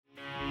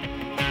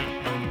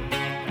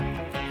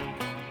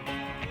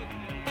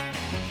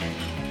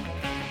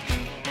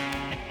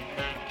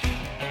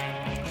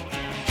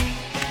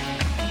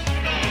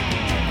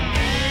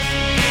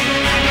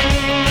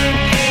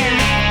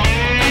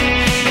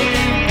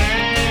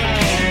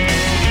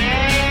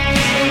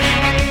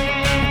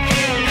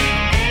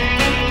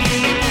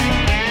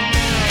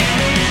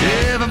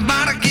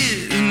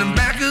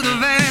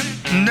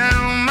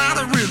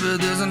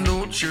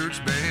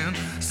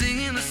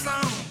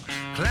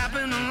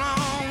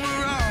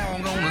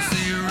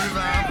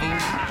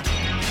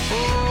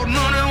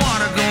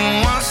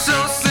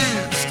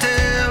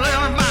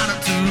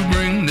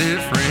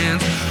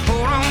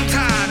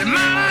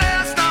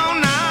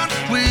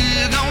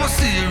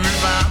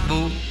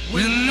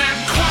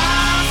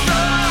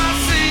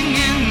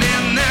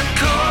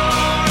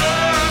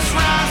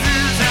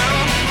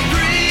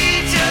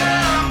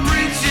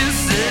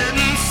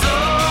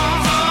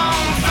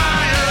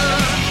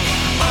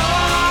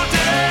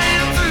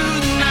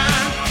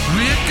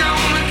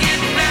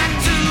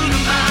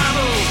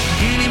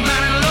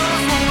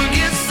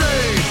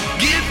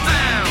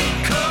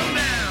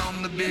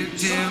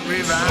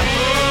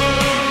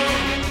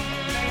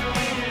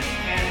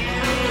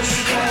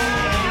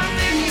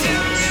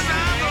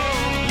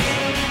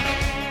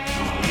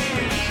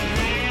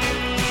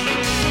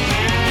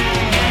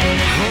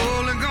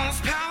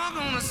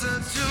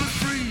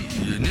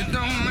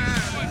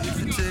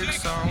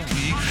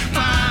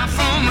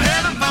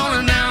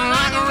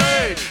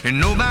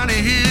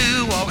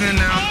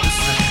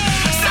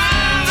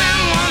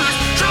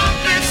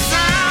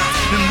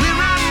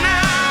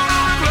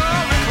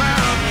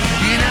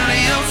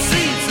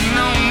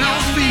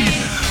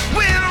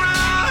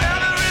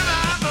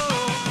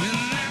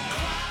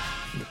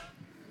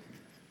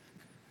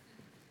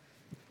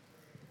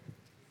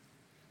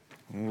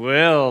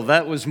Well,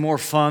 that was more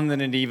fun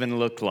than it even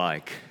looked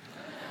like.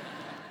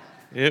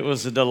 It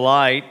was a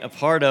delight. A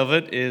part of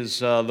it is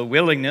the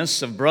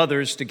willingness of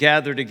brothers to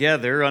gather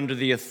together under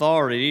the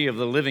authority of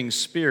the living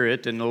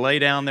Spirit and to lay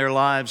down their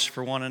lives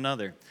for one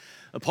another.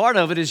 A part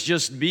of it is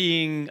just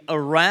being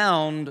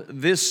around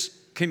this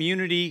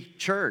community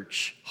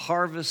church,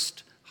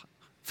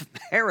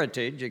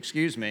 Heritage,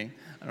 I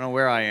don't know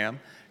where I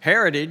am,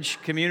 Heritage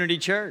Community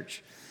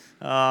Church.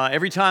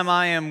 Every time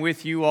I am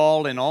with you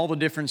all in all the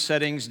different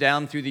settings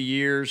down through the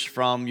years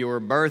from your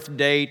birth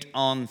date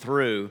on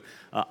through,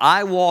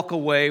 I walk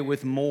away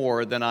with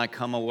more than I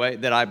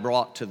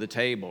brought to the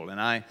table.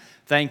 And I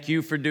thank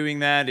you for doing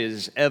that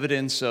as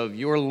evidence of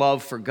your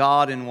love for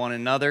God and one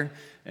another.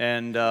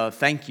 And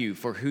thank you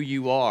for who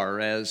you are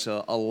as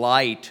a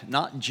light,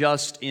 not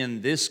just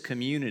in this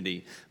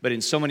community, but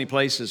in so many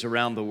places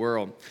around the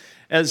world.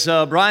 As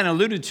Brian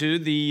alluded to,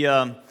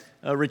 the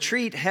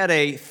retreat had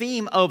a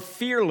theme of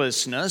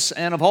fearlessness,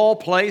 and of all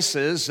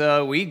places,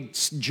 we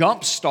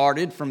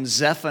jump-started from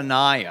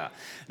Zephaniah.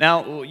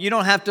 Now, you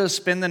don't have to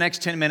spend the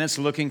next 10 minutes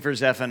looking for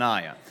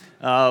Zephaniah.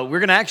 We're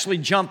going to actually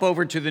jump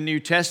over to the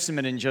New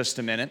Testament in just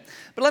a minute.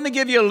 But let me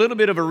give you a little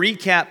bit of a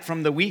recap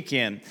from the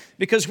weekend,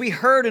 because we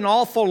heard an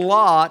awful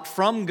lot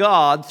from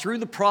God through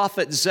the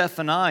prophet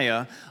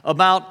Zephaniah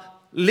about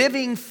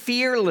living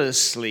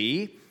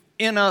fearlessly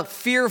in a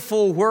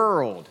fearful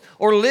world,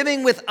 or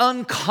living with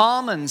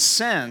uncommon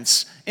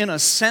sense in a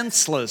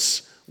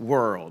senseless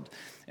world.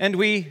 And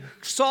we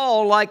saw,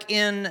 like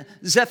in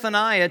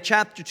Zephaniah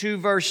chapter 2,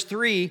 verse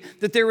 3,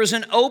 that there was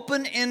an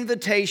open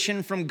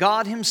invitation from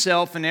God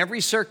Himself in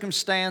every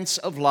circumstance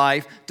of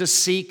life to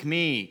seek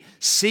me.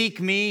 Seek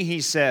me, He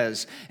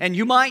says, and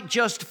you might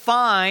just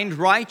find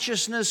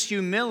righteousness,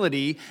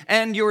 humility,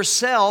 and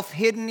yourself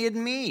hidden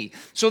in me.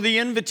 So the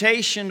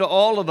invitation to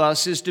all of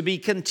us is to be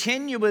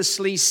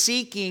continuously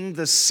seeking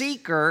the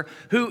seeker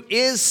who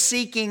is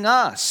seeking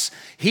us.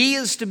 He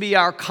is to be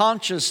our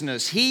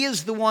consciousness. He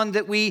is the one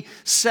that we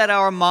set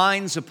our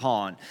minds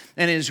upon.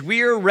 And as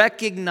we're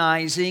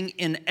recognizing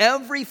in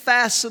every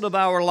facet of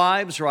our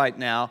lives right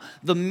now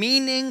the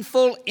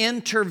meaningful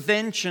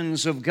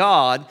interventions of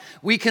God,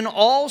 we can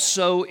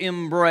also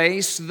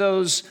embrace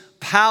those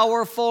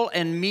powerful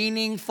and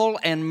meaningful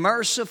and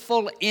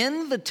merciful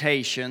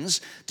invitations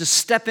to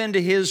step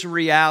into His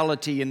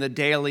reality in the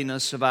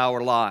dailiness of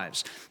our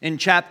lives. In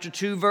chapter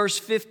 2, verse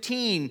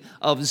 15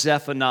 of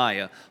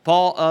Zephaniah,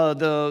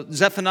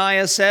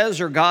 Zephaniah says,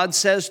 or God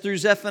says through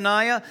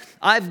Zephaniah,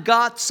 I've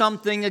got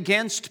something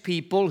against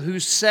people who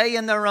say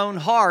in their own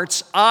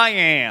hearts, I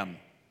am.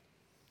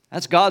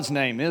 That's God's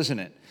name, isn't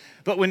it?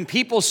 But when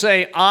people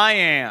say, I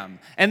am,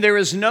 and there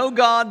is no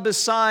God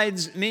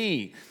besides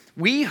me,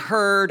 we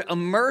heard a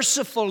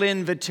merciful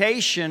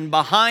invitation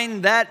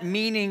behind that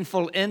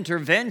meaningful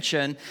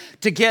intervention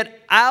to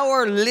get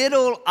our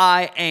little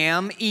I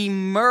am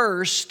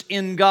immersed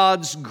in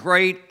God's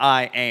great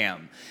I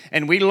am.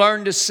 And we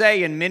learn to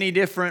say in many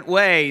different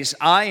ways,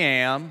 I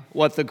am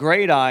what the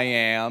great I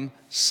am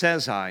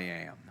says I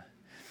am.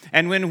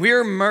 And when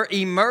we're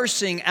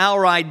immersing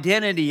our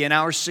identity and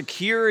our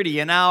security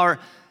and our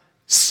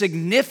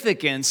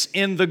significance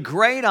in the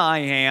great I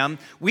am,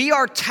 we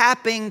are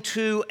tapping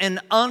to an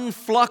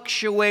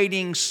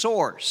unfluctuating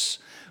source,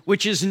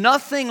 which is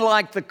nothing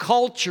like the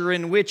culture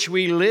in which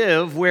we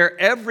live, where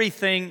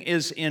everything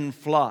is in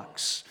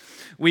flux.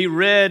 We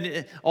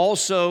read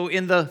also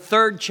in the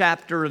 3rd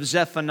chapter of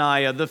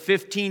Zephaniah, the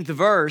 15th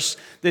verse,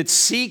 that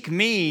seek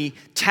me,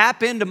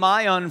 tap into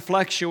my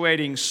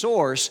unfluctuating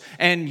source,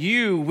 and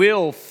you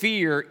will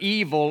fear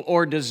evil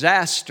or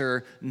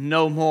disaster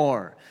no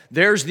more.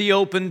 There's the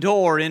open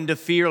door into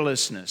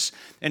fearlessness.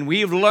 And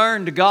we've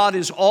learned God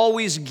is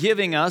always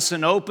giving us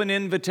an open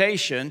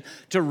invitation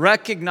to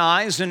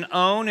recognize and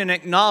own and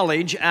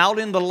acknowledge out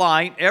in the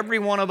light every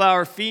one of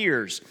our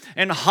fears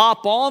and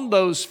hop on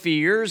those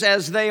fears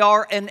as they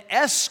are an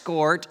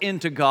escort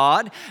into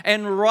God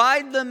and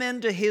ride them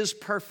into His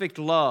perfect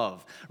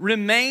love,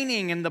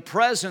 remaining in the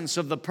presence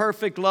of the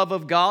perfect love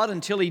of God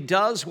until He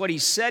does what He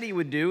said He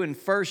would do in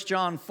 1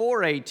 John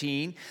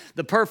 4:18.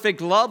 The perfect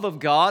love of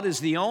God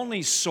is the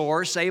only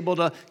source able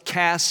to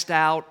cast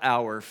out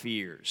our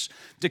fears,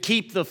 to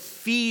keep the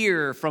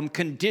fear from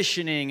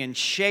conditioning and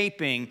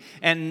shaping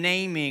and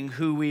naming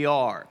who we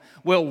are.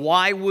 Well,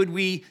 why would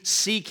we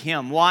seek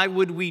Him? Why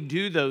would we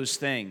do those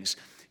things?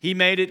 He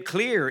made it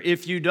clear,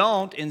 if you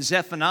don't, in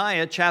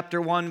Zephaniah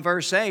chapter 1,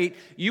 verse 8,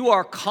 you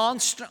are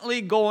constantly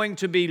going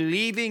to be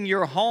leaving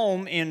your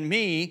home in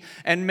me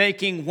and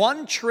making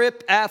one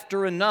trip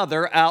after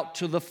another out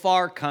to the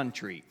far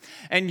country.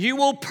 And you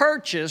will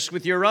purchase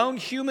with your own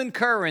human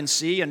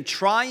currency and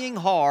trying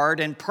hard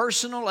and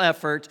personal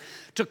effort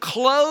to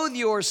clothe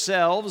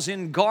yourselves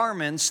in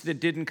garments that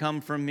didn't come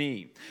from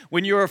me.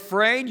 When you're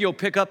afraid, you'll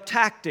pick up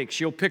tactics,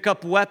 you'll pick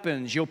up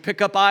weapons, you'll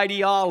pick up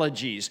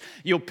ideologies,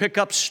 you'll pick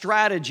up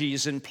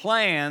strategies and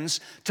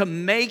plans to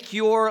make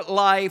your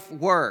life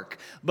work.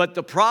 But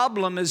the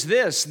problem is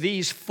this: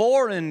 these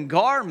foreign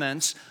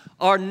garments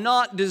are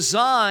not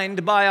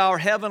designed by our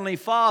Heavenly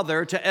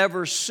Father to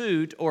ever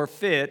suit or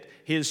fit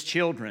His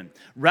children.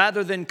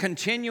 Rather than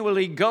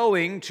continually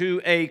going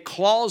to a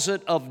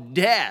closet of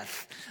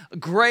death,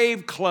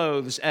 grave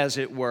clothes as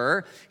it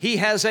were, He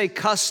has a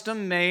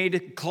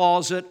custom-made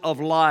closet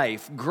of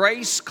life,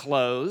 grace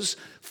clothes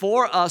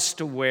for us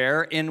to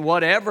wear in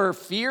whatever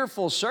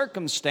fearful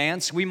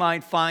circumstance we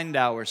might find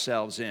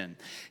ourselves in.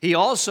 He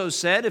also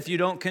said, if you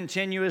don't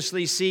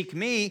continuously seek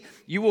me,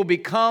 you will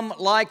become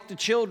like the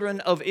children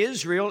of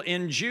Israel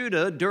in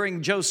Judah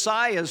during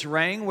Josiah's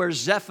reign, where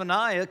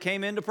Zephaniah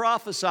came in to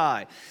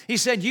prophesy. He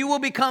said, you will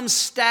become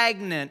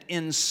stagnant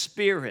in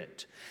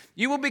spirit.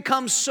 You will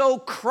become so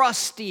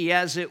crusty,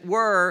 as it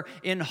were,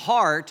 in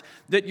heart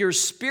that your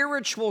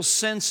spiritual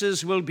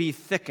senses will be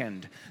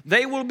thickened.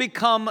 They will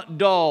become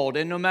dulled,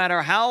 and no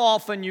matter how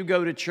often you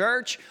go to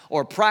church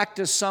or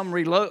practice some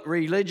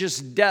religious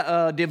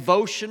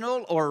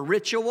devotional or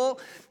ritual,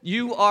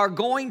 you are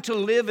going to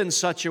live in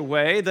such a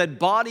way that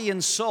body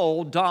and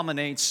soul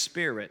dominates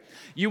spirit.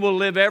 You will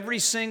live every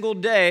single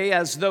day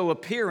as though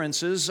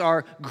appearances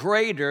are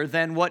greater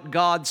than what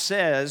God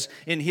says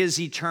in His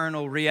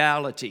eternal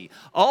reality.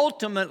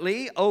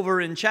 Ultimately, over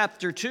in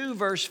chapter 2,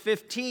 verse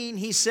 15,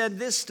 He said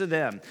this to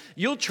them: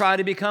 you'll try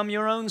to become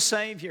your own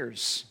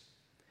saviors.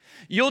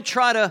 You'll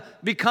try to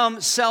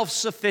become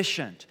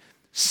self-sufficient,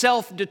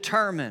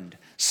 self-determined,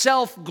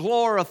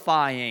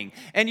 self-glorifying,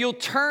 and you'll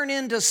turn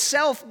into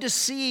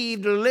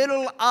self-deceived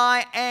little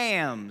I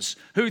ams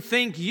who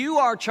think you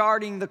are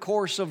charting the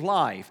course of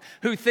life,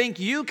 who think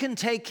you can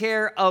take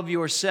care of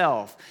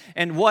yourself.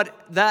 And what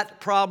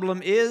that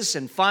problem is,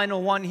 and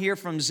final one here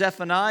from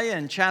Zephaniah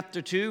in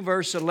chapter 2,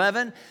 verse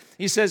 11,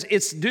 he says,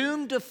 it's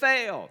doomed to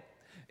fail.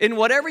 In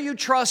whatever you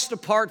trust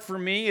apart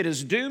from me, it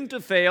is doomed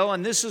to fail.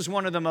 And this is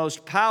one of the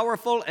most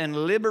powerful and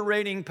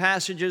liberating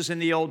passages in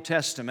the Old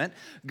Testament.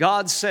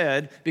 God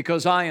said,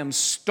 because I am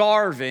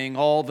starving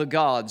all the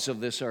gods of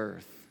this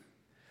earth.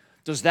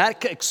 Does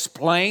that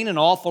explain an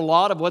awful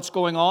lot of what's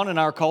going on in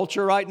our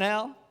culture right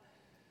now?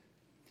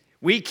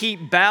 We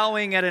keep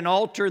bowing at an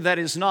altar that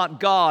is not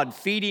God,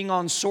 feeding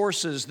on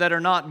sources that are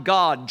not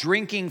God,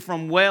 drinking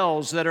from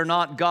wells that are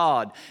not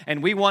God.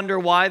 And we wonder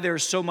why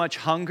there's so much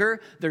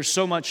hunger, there's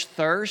so much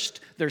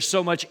thirst, there's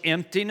so much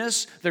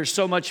emptiness, there's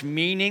so much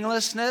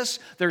meaninglessness,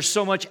 there's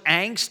so much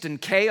angst and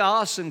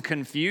chaos and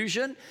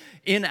confusion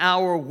in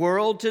our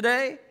world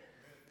today.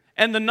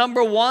 And the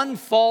number one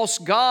false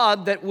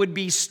god that would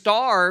be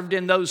starved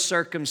in those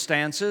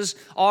circumstances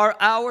are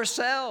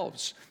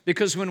ourselves.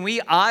 Because when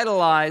we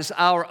idolize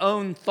our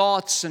own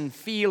thoughts and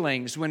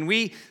feelings, when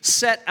we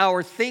set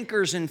our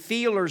thinkers and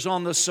feelers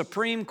on the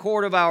Supreme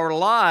Court of our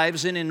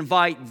lives and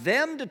invite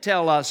them to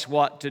tell us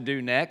what to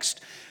do next,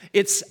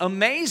 it's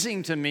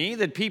amazing to me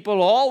that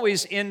people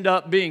always end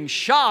up being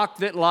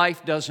shocked that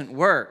life doesn't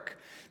work.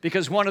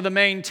 Because one of the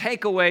main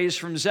takeaways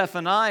from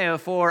Zephaniah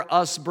for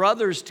us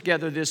brothers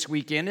together this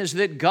weekend is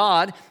that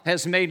God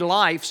has made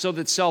life so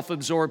that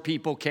self-absorbed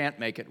people can't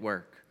make it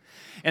work.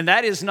 And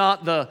that is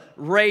not the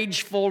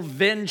rageful,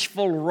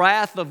 vengeful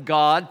wrath of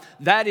God.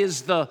 That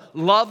is the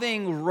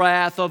loving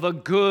wrath of a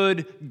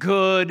good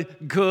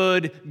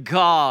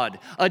God.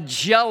 A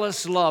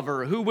jealous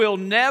lover who will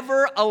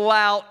never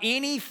allow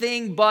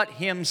anything but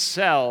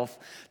Himself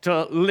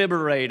to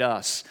liberate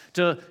us,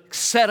 to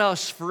set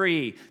us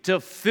free, to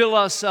fill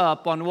us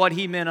up on what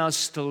He meant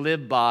us to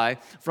live by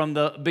from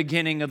the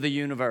beginning of the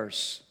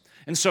universe.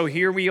 And so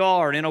here we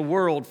are in a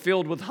world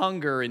filled with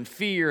hunger and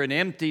fear and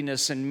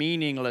emptiness and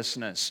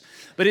meaninglessness.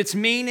 But it's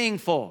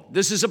meaningful.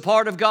 This is a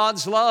part of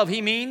God's love.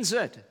 He means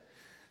it.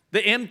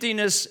 The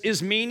emptiness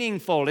is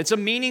meaningful. It's a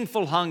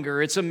meaningful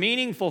hunger. It's a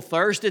meaningful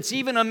thirst. It's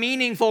even a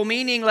meaningful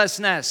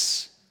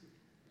meaninglessness.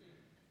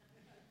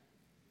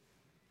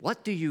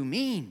 What do you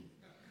mean?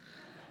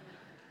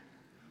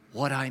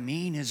 What I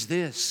mean is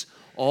this.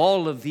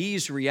 All of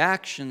these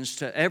reactions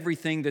to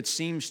everything that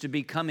seems to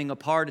be coming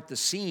apart at the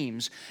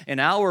seams and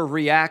our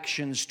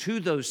reactions to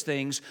those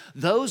things,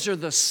 those are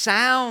the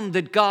sound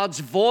that God's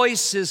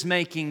voice is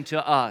making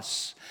to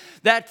us.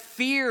 That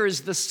fear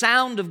is the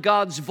sound of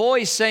God's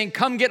voice saying,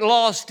 come get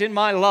lost in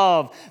my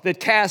love, that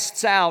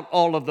casts out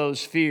all of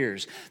those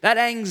fears. That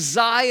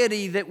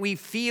anxiety that we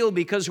feel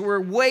because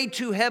we're way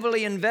too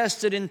heavily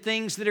invested in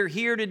things that are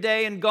here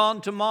today and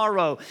gone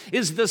tomorrow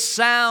is the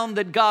sound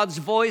that God's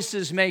voice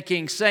is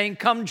making, saying,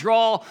 come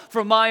draw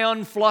from my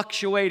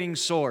unfluctuating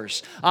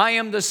source. I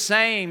am the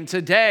same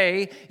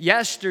today,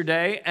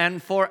 yesterday,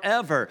 and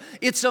forever.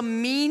 It's a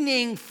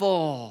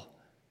meaningful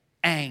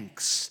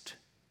angst.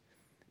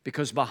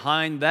 Because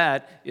behind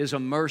that is a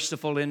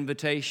merciful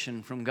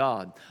invitation from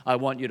God. I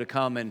want you to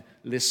come and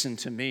listen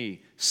to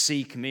me,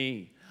 seek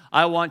me.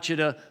 I want you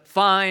to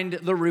find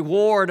the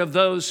reward of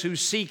those who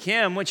seek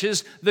Him, which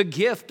is the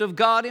gift of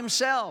God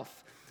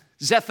Himself.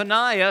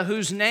 Zephaniah,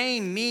 whose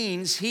name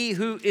means he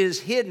who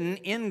is hidden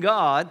in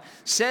God,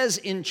 says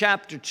in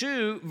chapter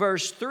 2,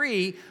 verse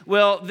 3,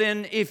 well,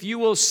 then if you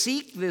will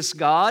seek this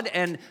God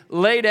and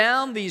lay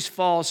down these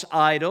false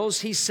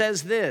idols, he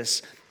says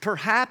this,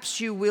 perhaps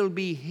you will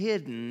be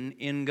hidden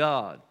in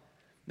God.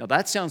 Now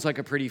that sounds like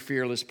a pretty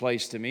fearless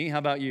place to me. How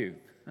about you?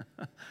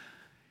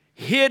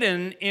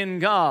 Hidden in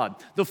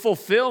God. The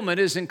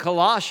fulfillment is in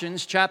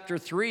Colossians chapter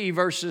 3,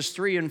 verses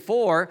 3 and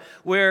 4,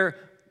 where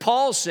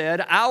Paul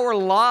said, our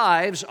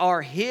lives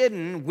are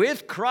hidden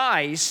with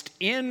Christ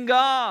in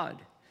God.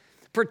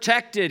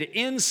 Protected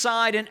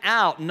inside and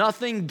out,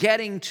 nothing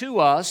getting to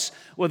us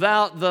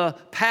without the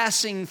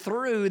passing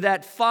through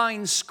that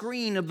fine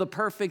screen of the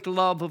perfect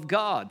love of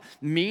God.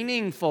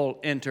 Meaningful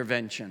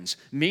interventions,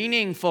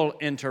 meaningful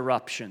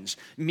interruptions,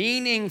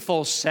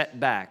 meaningful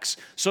setbacks,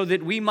 so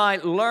that we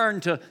might learn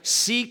to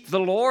seek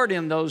the Lord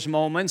in those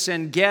moments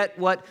and get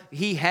what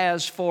He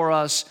has for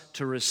us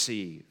to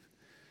receive.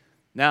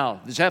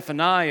 Now,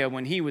 Zephaniah,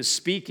 when he was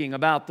speaking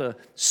about the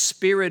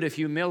spirit of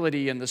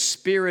humility and the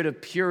spirit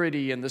of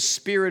purity and the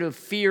spirit of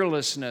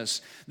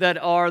fearlessness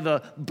that are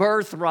the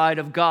birthright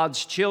of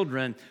God's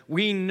children,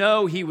 we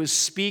know he was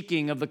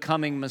speaking of the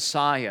coming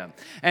Messiah.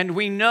 And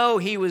we know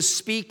he was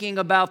speaking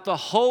about the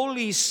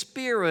Holy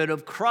Spirit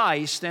of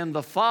Christ and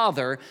the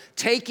Father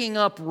taking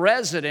up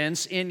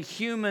residence in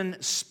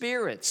human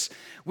spirits.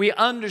 We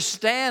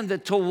understand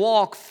that to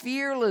walk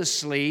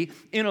fearlessly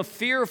in a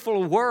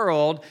fearful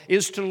world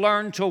is to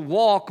learn to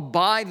walk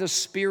by the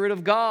Spirit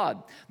of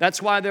God.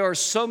 That's why there are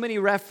so many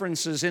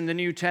references in the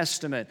New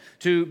Testament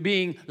to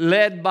being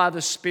led by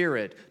the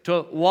Spirit,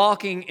 to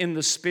walking in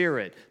the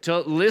Spirit, to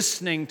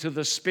listening to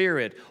the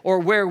Spirit, or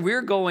where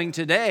we're going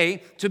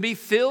today, to be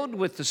filled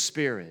with the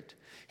Spirit.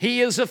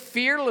 He is a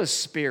fearless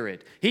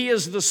Spirit. He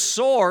is the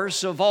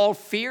source of all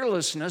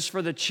fearlessness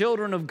for the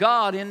children of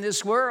God in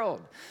this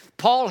world.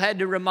 Paul had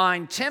to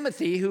remind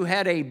Timothy, who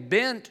had a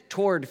bent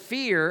toward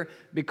fear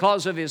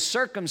because of his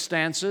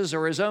circumstances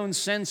or his own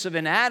sense of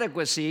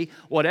inadequacy,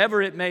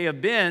 whatever it may have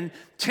been,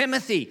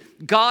 Timothy,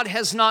 God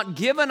has not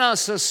given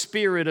us a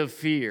spirit of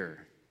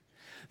fear.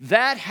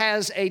 That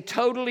has a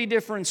totally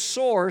different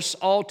source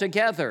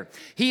altogether.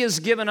 He has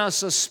given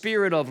us a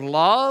spirit of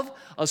love,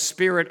 a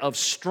spirit of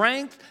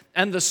strength,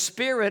 and the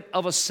spirit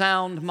of a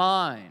sound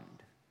mind.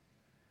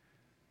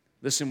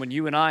 Listen, when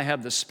you and I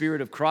have the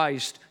Spirit of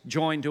Christ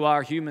joined to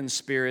our human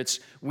spirits,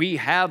 we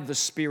have the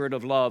Spirit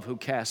of love who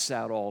casts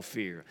out all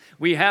fear.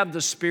 We have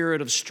the Spirit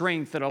of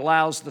strength that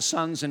allows the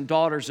sons and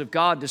daughters of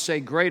God to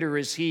say, greater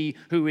is He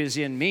who is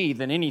in me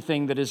than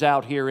anything that is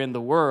out here in the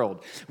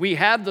world. We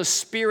have the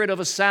Spirit of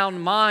a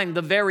sound mind,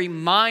 the very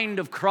mind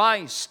of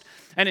Christ.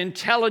 An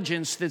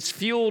intelligence that's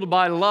fueled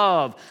by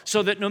love,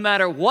 so that no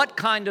matter what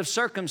kind of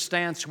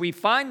circumstance we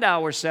find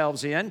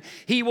ourselves in,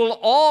 He will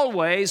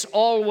always,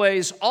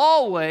 always,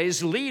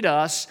 always lead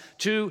us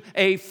to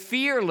a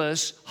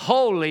fearless,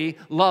 holy,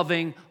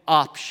 loving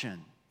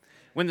option.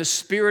 When the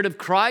Spirit of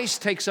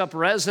Christ takes up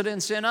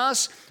residence in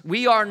us,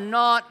 we are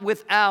not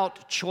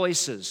without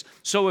choices.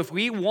 So if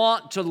we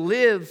want to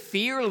live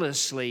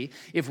fearlessly,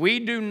 if we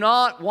do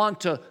not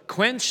want to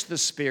quench the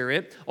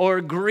Spirit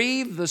or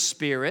grieve the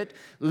Spirit,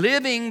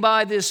 living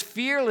by this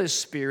fearless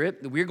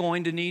Spirit, we're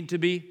going to need to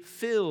be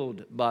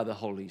filled by the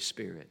Holy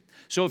Spirit.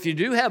 So if you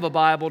do have a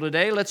Bible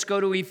today, let's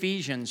go to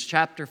Ephesians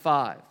chapter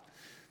 5.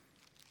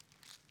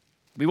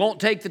 We won't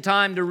take the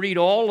time to read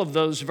all of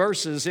those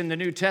verses in the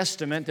New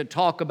Testament that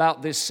talk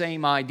about this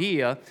same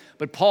idea,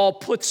 but Paul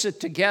puts it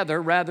together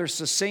rather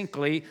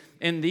succinctly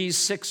in these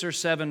 6 or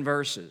 7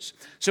 verses.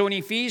 So in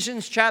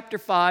Ephesians chapter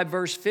 5,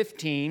 verse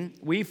 15,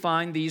 we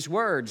find these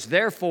words,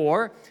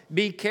 therefore,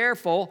 be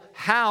careful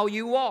how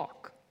you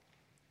walk.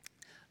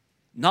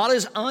 Not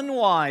as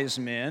unwise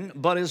men,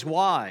 but as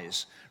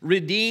wise,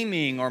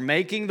 redeeming or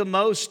making the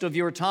most of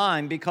your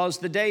time because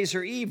the days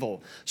are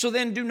evil. So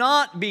then do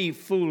not be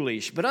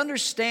foolish, but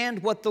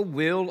understand what the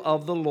will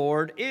of the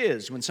Lord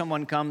is. When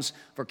someone comes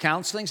for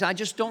counseling, I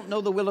just don't know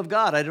the will of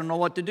God. I don't know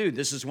what to do.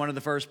 This is one of the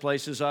first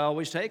places I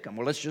always take them.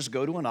 Well, let's just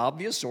go to an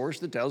obvious source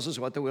that tells us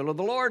what the will of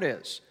the Lord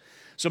is.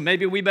 So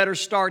maybe we better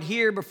start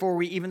here before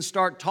we even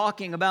start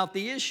talking about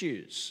the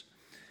issues.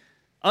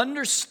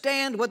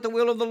 Understand what the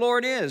will of the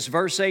Lord is.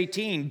 Verse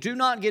 18, do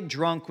not get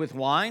drunk with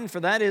wine, for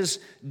that is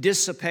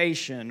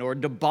dissipation or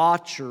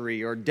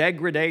debauchery or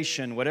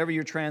degradation, whatever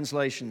your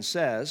translation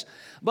says,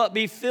 but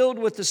be filled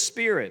with the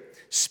Spirit,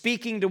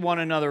 speaking to one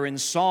another in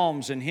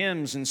psalms and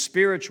hymns and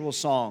spiritual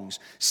songs,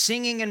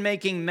 singing and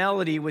making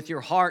melody with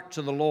your heart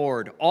to the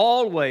Lord,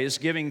 always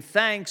giving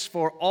thanks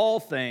for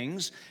all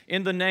things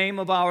in the name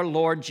of our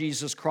Lord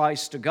Jesus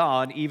Christ to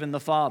God, even the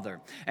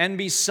Father, and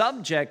be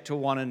subject to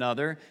one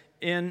another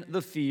in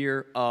the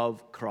fear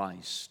of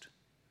Christ.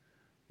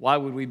 Why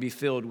would we be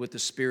filled with the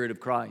Spirit of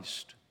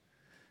Christ?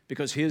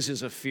 Because His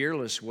is a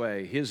fearless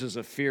way. His is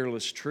a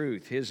fearless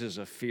truth. His is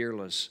a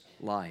fearless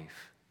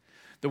life.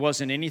 There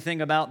wasn't anything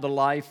about the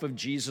life of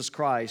Jesus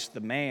Christ,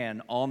 the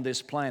man on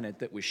this planet,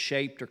 that was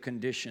shaped or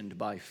conditioned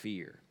by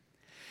fear.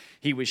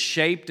 He was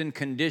shaped and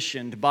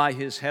conditioned by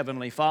his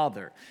heavenly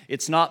Father.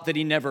 It's not that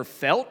he never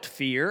felt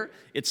fear.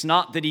 It's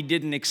not that he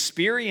didn't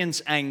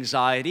experience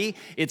anxiety.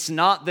 It's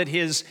not that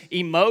his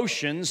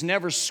emotions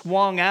never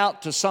swung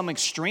out to some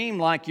extreme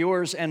like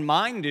yours and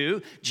mine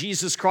do.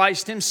 Jesus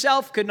Christ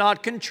himself could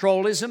not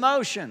control his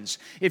emotions.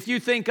 If you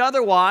think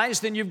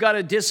otherwise, then you've got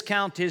to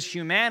discount his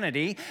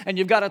humanity, and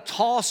you've got to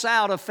toss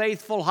out a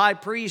faithful high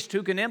priest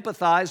who can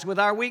empathize with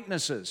our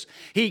weaknesses.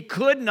 He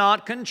could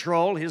not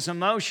control his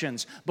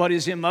emotions, but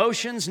his emotions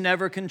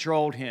never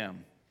controlled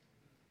him.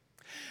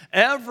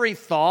 Every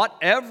thought,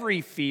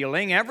 every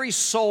feeling, every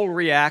soul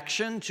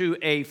reaction to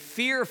a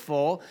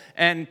fearful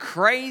and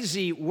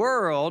crazy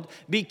world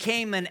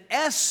became an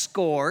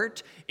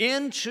escort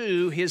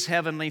into his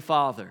heavenly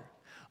Father.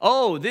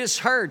 Oh, this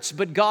hurts,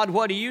 but God,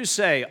 what do you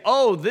say?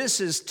 Oh, this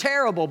is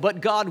terrible,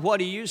 but God, what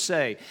do you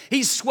say?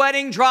 He's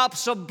sweating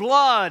drops of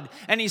blood,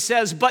 and he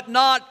says, but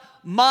not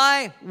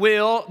my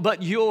will,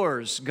 but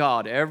yours,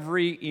 God.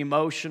 Every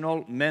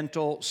emotional,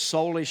 mental,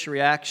 soulish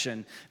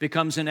reaction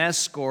becomes an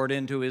escort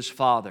into his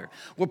Father.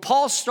 Well,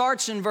 Paul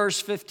starts in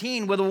verse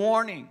 15 with a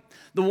warning.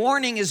 The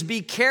warning is, be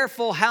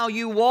careful how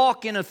you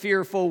walk in a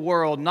fearful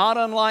world, not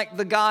unlike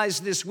the guys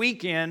this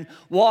weekend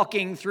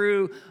walking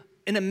through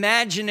an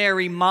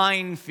imaginary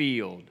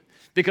minefield,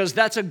 because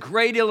that's a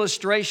great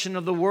illustration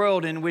of the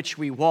world in which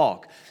we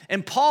walk.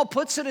 And Paul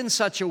puts it in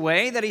such a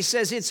way that he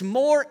says it's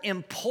more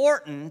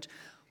important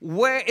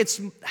where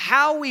it's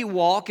how we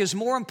walk is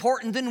more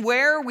important than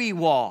where we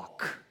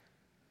walk.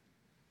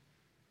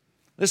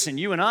 Listen,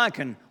 you and I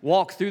can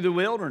walk through the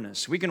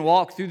wilderness. We can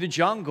walk through the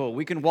jungle.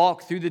 We can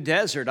walk through the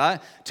desert. I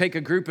take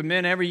a group of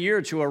men every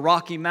year to a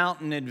Rocky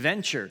Mountain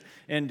adventure,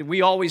 and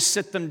we always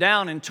sit them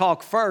down and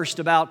talk first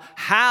about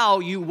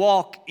how you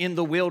walk in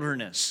the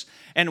wilderness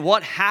and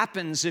what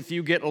happens if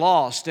you get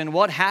lost and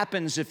what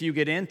happens if you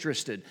get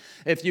interested,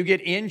 if you get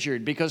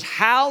injured, because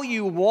how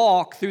you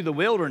walk through the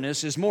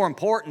wilderness is more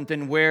important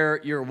than where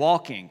you're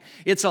walking.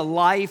 It's a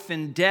life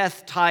and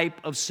death type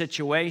of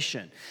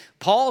situation.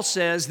 Paul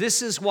says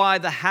this is why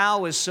the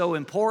how is so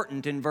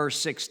important in verse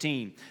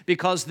 16,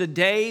 because the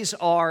days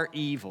are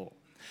evil.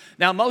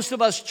 Now, most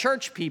of us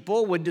church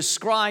people would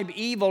describe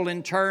evil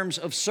in terms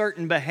of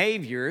certain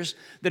behaviors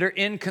that are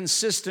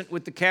inconsistent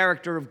with the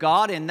character of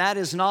God, and that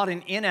is not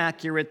an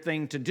inaccurate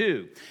thing to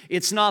do.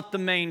 It's not the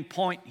main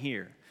point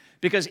here,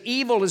 because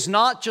evil is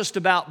not just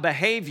about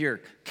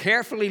behavior.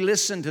 Carefully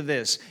listen to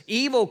this.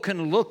 Evil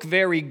can look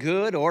very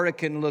good, or it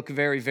can look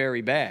very,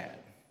 very bad.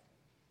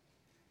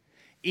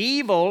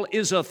 Evil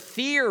is a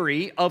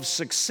theory of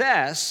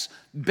success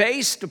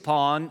based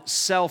upon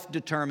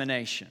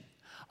self-determination.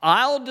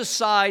 I'll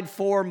decide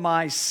for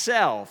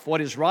myself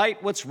what is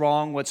right, what's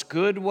wrong, what's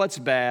good, what's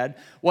bad,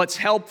 what's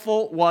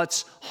helpful,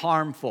 what's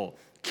harmful.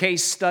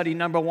 Case study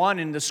number 1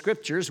 in the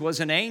Scriptures was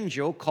an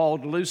angel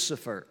called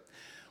Lucifer.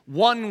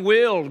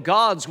 One-willed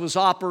gods was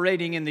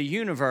operating in the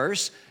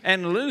universe,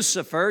 and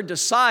Lucifer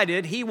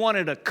decided he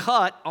wanted a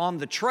cut on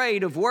the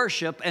trade of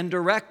worship and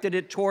directed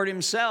it toward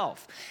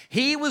himself.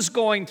 He was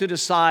going to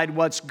decide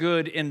what's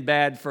good and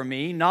bad for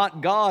me,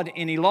 not God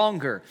any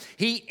longer.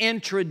 He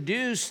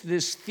introduced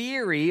this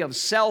theory of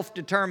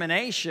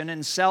self-determination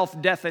and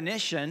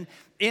self-definition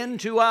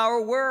into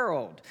our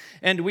world.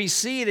 And we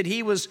see that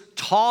he was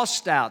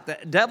tossed out. The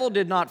devil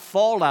did not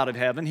fall out of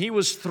heaven. He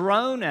was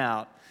thrown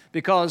out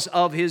because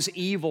of his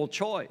evil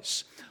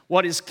choice.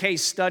 What is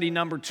case study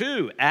number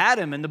 2?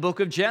 Adam in the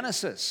book of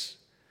Genesis.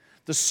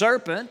 The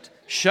serpent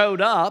showed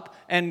up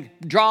and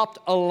dropped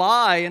a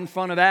lie in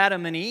front of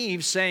Adam and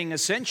Eve, saying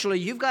essentially,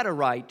 you've got a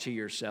right to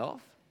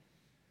yourself.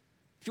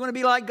 If you want to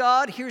be like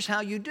God, here's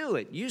how you do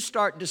it. You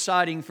start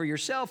deciding for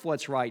yourself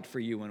what's right for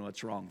you and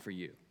what's wrong for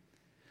you.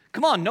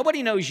 Come on,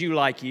 nobody knows you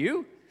like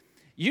you.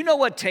 You know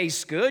what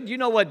tastes good. You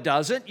know what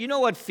doesn't. You know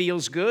what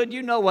feels good.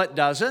 You know what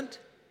doesn't.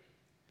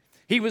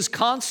 He was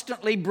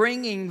constantly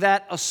bringing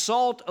that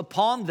assault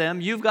upon them.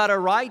 You've got a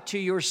right to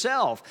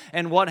yourself.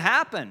 And what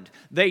happened?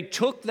 They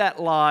took that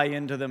lie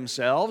into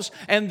themselves,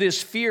 and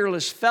this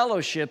fearless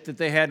fellowship that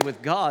they had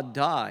with God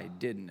died,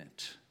 didn't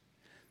it?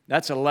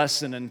 That's a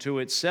lesson unto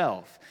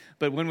itself.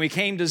 But when we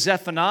came to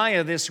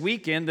Zephaniah this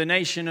weekend, the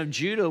nation of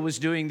Judah was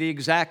doing the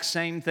exact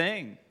same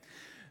thing.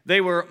 They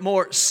were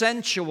more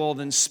sensual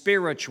than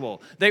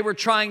spiritual. They were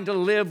trying to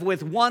live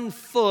with one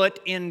foot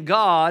in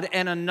God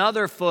and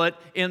another foot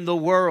in the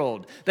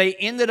world. They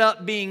ended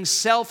up being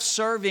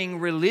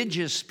self-serving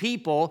religious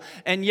people,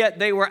 and yet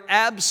they were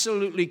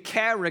absolutely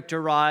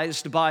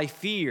characterized by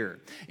fear.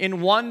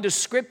 In one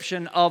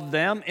description of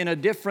them in a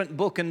different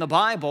book in the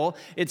Bible,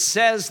 it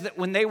says that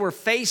when they were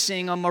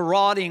facing a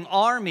marauding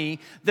army,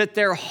 that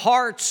their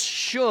hearts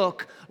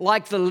shook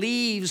like the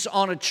leaves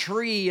on a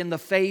tree in the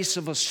face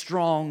of a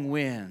strong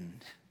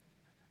wind.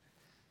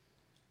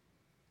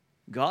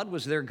 God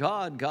was their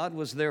God. God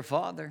was their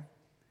Father.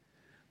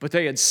 But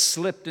they had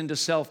slipped into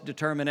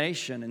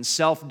self-determination and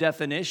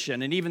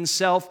self-definition and even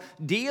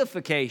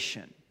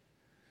self-deification.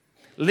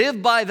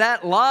 Live by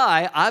that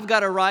lie, I've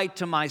got a right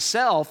to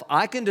myself.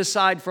 I can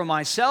decide for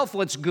myself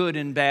what's good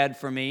and bad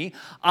for me.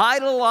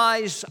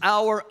 Idolize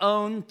our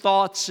own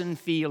thoughts and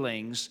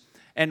feelings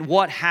And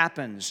what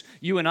happens?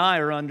 You and I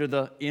are under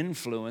the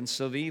influence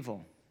of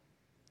evil.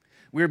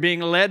 We're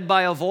being led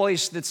by a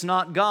voice that's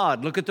not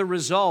God. Look at the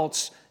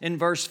results in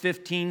verse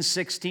 15,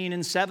 16,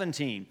 and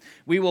 17.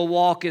 We will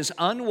walk as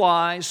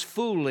unwise,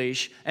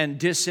 foolish, and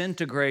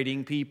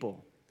disintegrating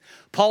people.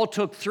 Paul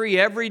took 3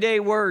 everyday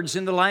words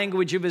in the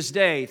language of his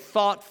day,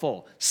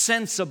 thoughtful,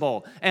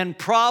 sensible, and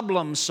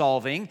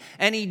problem-solving,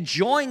 and he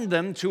joined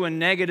them to a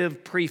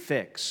negative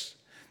prefix.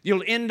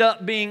 You'll end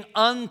up being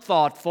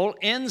unthoughtful,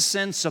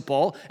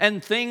 insensible,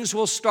 and things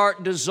will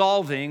start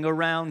dissolving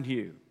around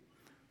you.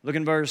 Look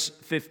in verse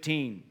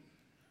 15.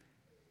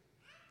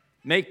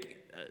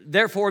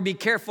 Therefore be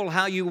careful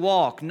how you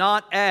walk,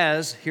 not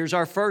as, here's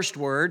our first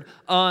word,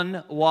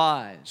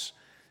 unwise.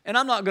 And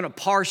I'm not going to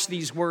parse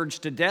these words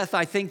to death.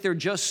 I think they're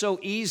just so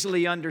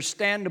easily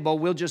understandable.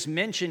 We'll just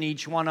mention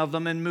each one of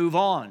them and move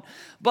on.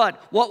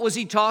 But what was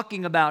he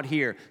talking about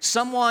here?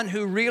 Someone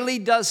who really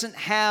doesn't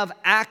have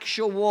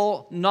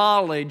actual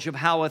knowledge of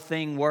how a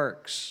thing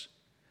works.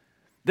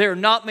 There are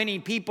not many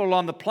people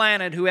on the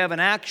planet who have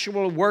an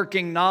actual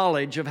working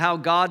knowledge of how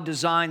God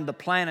designed the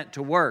planet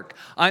to work.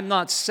 I'm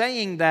not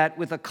saying that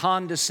with a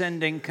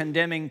condescending,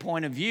 condemning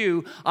point of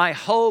view. I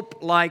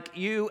hope, like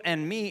you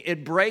and me,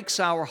 it breaks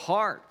our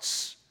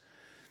hearts.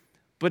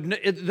 But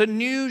the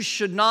news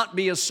should not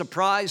be a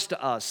surprise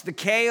to us. The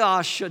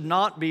chaos should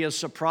not be a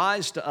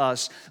surprise to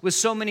us with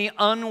so many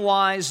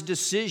unwise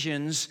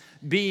decisions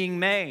being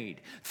made.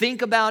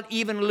 Think about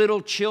even little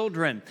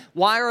children.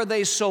 Why are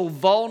they so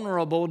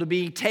vulnerable to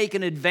be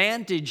taken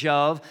advantage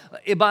of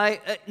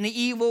by an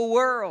evil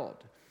world?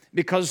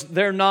 Because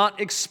they're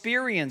not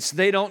experienced.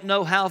 They don't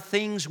know how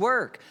things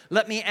work.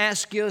 Let me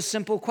ask you a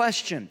simple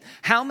question.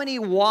 How many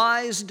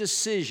wise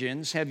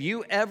decisions have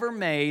you ever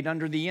made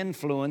under the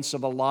influence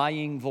of a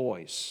lying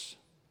voice?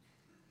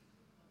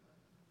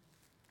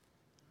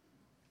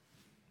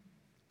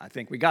 I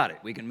think we got it.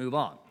 We can move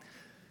on.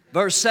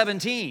 Verse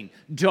 17,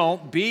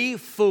 don't be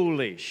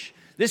foolish.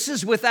 This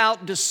is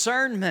without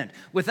discernment,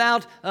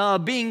 without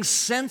being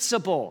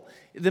sensible.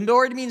 The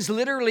word means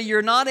literally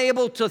you're not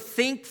able to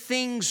think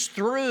things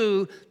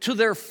through to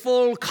their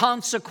full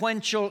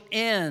consequential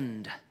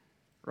end,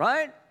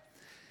 right?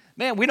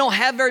 Man, we don't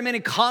have very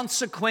many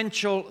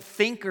consequential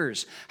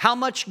thinkers. How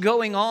much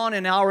going on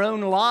in our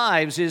own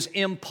lives is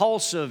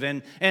impulsive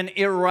and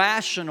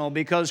irrational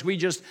because we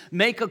just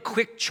make a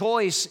quick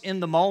choice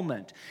in the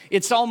moment.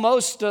 It's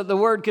almost, the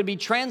word could be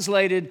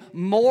translated,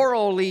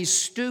 morally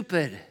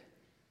stupid.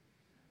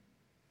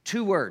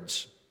 2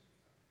 words,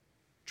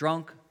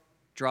 drunk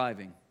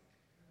driving.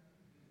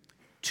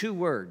 2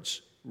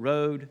 words,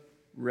 road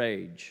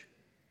rage.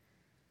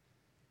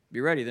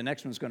 Be ready, the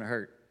next one's going to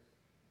hurt.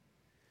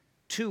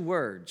 2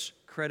 words,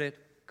 credit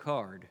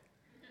card.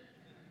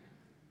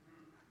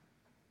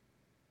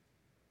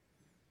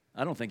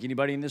 I don't think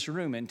anybody in this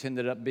room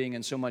ended up being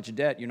in so much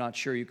debt you're not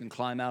sure you can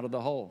climb out of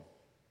the hole.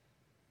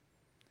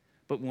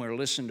 But when we're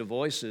listening to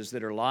voices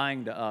that are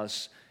lying to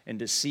us and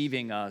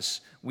deceiving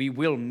us, we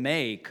will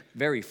make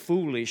very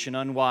foolish and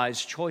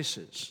unwise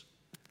choices.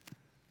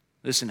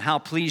 Listen, how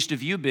pleased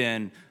have you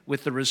been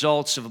with the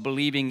results of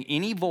believing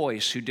any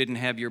voice who didn't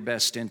have your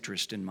best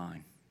interest in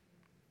mind?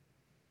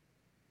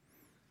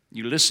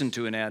 You listen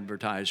to an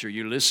advertiser,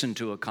 you listen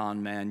to a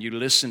con man, you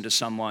listen to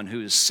someone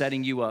who is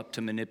setting you up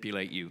to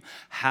manipulate you.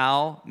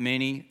 How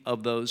many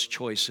of those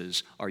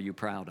choices are you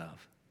proud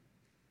of?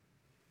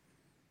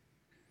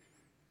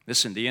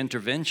 Listen, the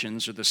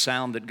interventions are the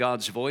sound that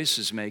God's voice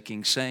is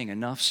making, saying,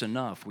 enough's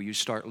enough. Will you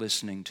start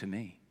listening to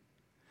me?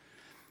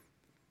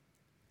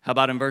 How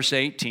about in verse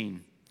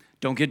 18?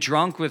 Don't get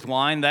drunk with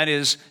wine. That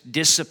is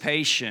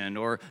dissipation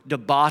or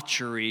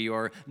debauchery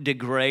or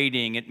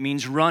degrading. It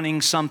means running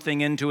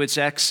something into its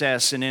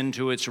excess and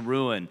into its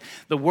ruin.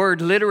 The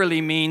word literally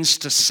means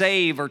to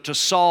save or to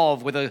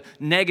solve with a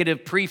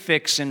negative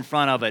prefix in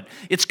front of it.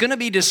 It's going to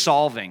be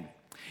dissolving.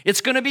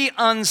 It's going to be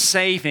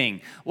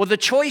unsaving. Well, the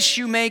choice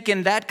you make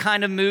in that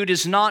kind of mood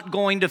is not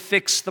going to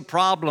fix the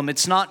problem.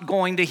 It's not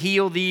going to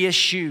heal the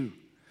issue.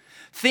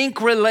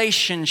 Think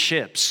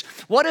relationships.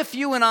 What if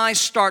you and I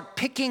start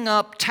picking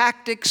up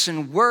tactics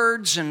and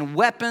words and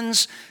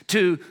weapons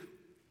to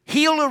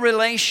heal a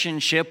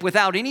relationship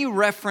without any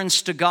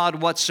reference to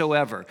God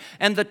whatsoever?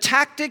 And the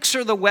tactics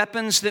or the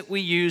weapons that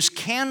we use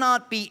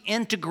cannot be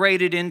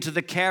integrated into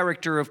the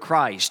character of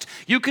Christ.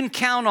 You can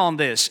count on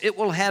this. It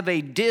will have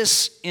a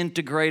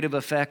disintegrative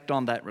effect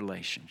on that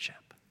relationship.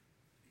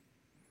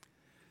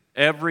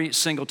 Every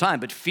single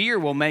time. But fear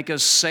will make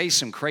us say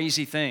some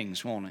crazy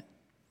things, won't it?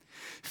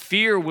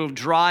 Fear will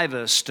drive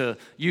us to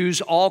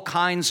use all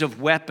kinds of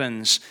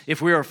weapons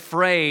if we're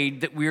afraid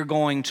that we're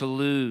going to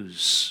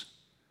lose.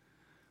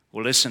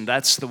 Well, listen,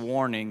 that's the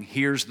warning.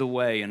 Here's the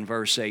way in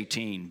verse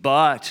 18.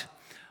 But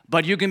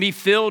you can be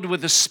filled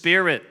with the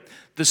Spirit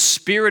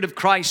of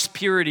Christ's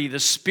purity, the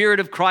Spirit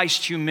of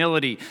Christ's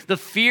humility, the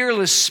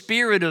fearless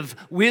spirit of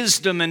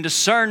wisdom and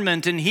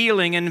discernment and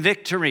healing and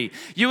victory.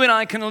 You and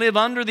I can live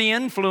under the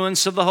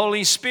influence of the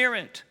Holy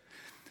Spirit.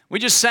 We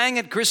just sang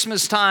at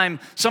Christmas time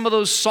some of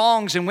those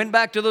songs and went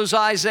back to those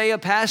Isaiah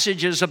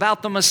passages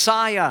about the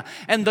Messiah,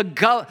 and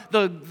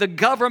the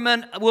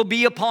government will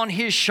be upon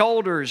his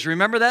shoulders.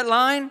 Remember that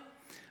line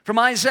from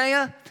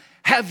Isaiah?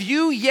 Have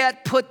you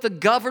yet put the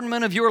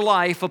government of your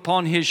life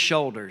upon his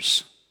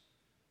shoulders?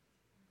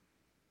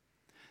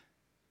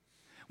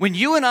 When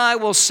you and I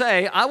will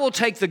say, I will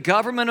take the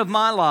government of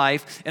my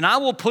life and I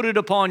will put it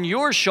upon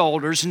your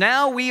shoulders,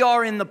 now we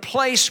are in the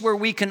place where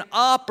we can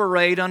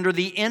operate under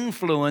the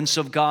influence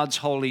of God's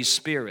Holy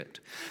Spirit.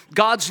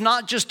 God's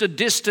not just a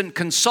distant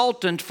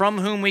consultant from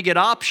whom we get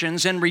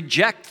options and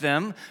reject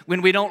them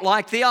when we don't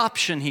like the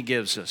option he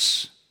gives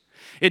us.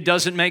 It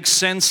doesn't make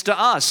sense to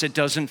us. It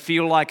doesn't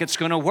feel like it's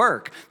going to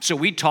work. So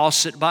we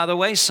toss it by the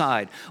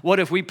wayside. What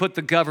if we put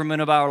the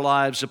government of our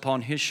lives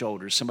upon his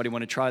shoulders? Somebody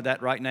want to try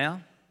that right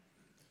now?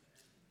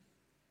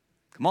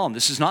 Come on,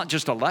 this is not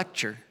just a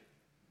lecture.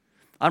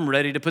 I'm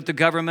ready to put the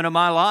government of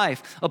my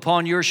life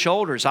upon your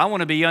shoulders. I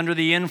want to be under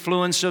the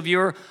influence of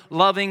your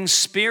loving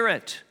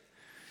Spirit.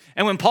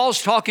 And when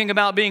Paul's talking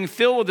about being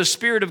filled with the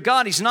Spirit of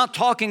God, he's not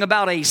talking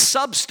about a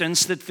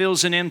substance that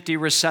fills an empty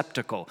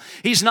receptacle.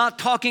 He's not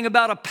talking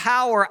about a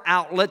power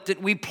outlet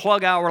that we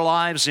plug our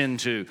lives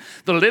into.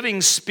 The living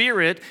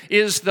Spirit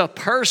is the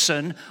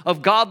person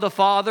of God the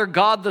Father,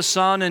 God the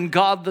Son, and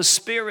God the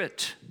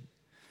Spirit.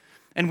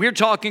 And we're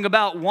talking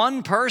about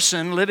one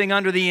person living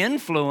under the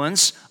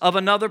influence of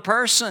another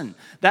person.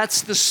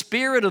 That's the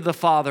Spirit of the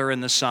Father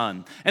and the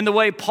Son. And the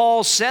way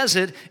Paul says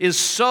it is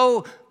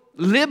so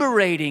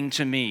liberating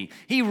to me.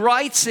 He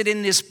writes it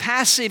in this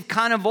passive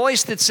kind of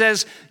voice that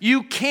says,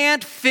 you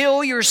can't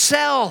fill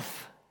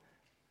yourself.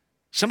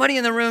 Somebody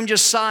in the room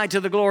just sighed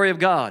to the glory of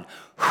God.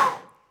 Whew.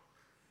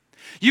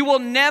 You will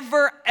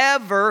never,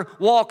 ever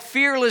walk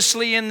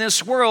fearlessly in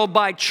this world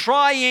by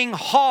trying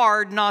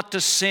hard not to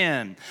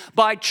sin,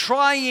 by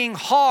trying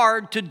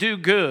hard to do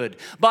good,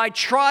 by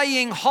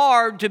trying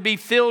hard to be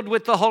filled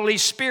with the Holy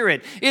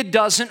Spirit. It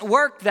doesn't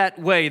work that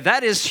way.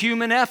 That is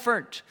human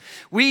effort.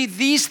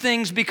 These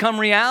things become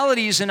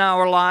realities in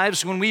our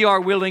lives when we are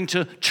willing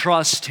to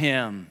trust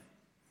Him.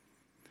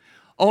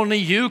 Only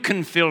you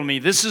can fill me.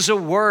 This is a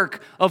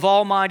work of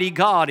Almighty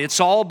God. It's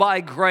all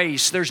by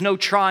grace. There's no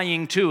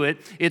trying to it.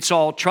 It's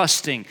all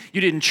trusting.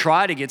 You didn't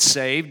try to get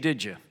saved,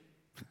 did you?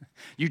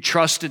 You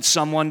trusted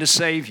someone to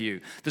save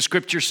you. The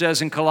scripture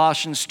says in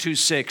Colossians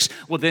 2:6,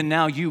 well, then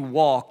now you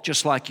walk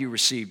just like you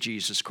received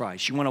Jesus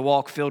Christ. You want to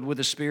walk filled with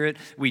the Spirit?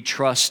 We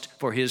trust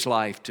for His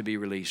life to be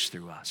released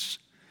through us.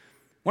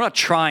 We're not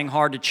trying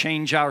hard to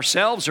change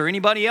ourselves or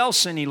anybody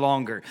else any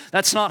longer.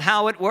 That's not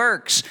how it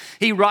works.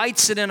 He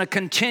writes it in a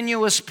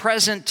continuous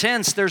present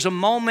tense. There's a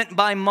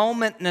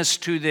moment-by-momentness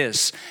to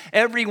this.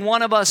 Every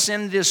one of us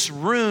in this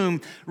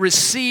room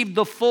received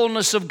the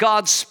fullness of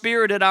God's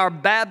Spirit at our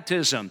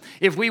baptism.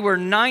 If we were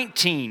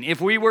 19,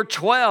 if we were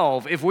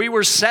 12, if we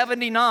were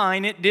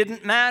 79, it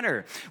didn't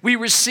matter. We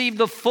received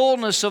the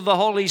fullness of the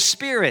Holy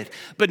Spirit.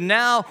 But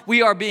now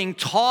we are being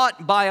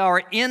taught by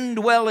our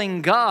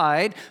indwelling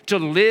guide to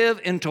live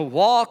and to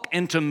walk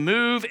and to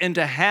move and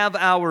to have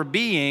our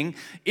being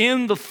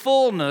in the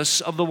fullness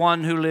of the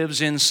one who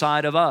lives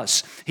inside of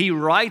us. He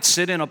writes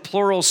it in a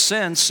plural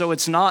sense, so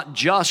it's not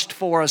just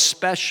for a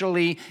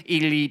specially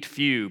elite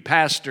few,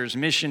 pastors,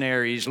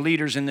 missionaries,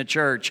 leaders in the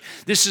church.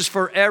 This is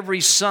for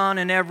every son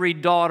and every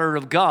daughter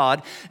of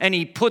God, and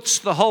he puts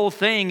the whole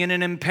thing in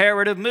an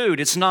imperative mood.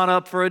 It's not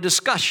up for a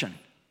discussion.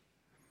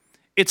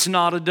 It's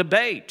not a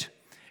debate.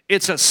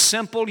 It's a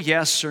simple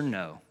yes or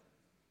no.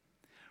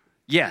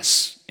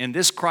 Yes, in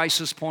this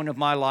crisis point of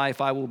my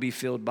life, I will be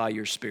filled by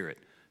your Spirit.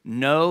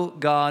 No,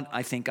 God,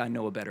 I think I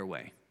know a better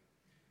way.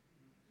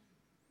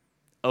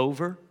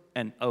 Over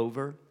and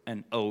over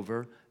and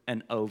over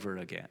and over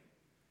again.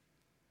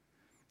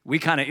 We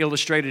kind of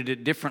illustrated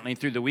it differently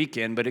through the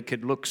weekend, but it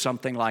could look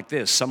something like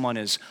this. Someone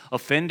has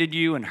offended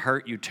you and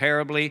hurt you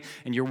terribly,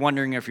 and you're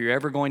wondering if you're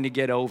ever going to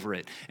get over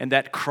it. And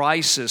that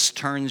crisis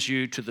turns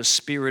you to the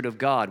Spirit of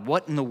God.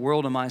 What in the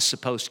world am I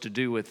supposed to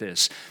do with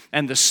this?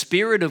 And the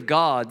Spirit of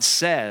God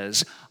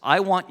says, I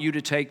want you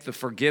to take the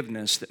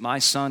forgiveness that my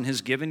Son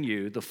has given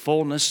you, the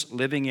fullness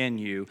living in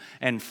you,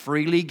 and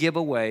freely give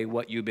away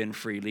what you've been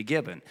freely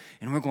given.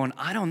 And we're going,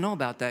 I don't know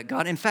about that,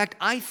 God. In fact,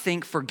 I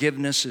think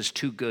forgiveness is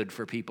too good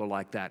for people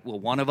like that.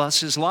 Well, one of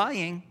us is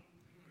lying.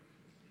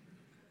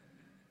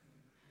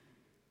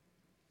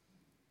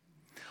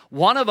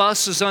 One of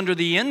us is under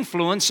the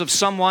influence of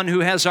someone who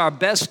has our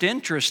best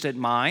interest in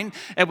mind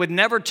and would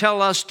never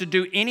tell us to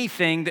do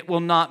anything that will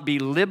not be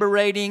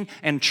liberating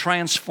and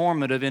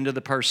transformative into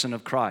the person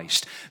of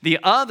Christ. The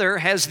other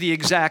has the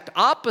exact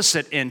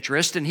opposite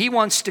interest, and he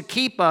wants to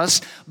keep us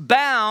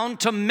bound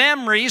to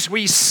memories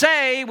we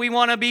say we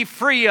want to be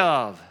free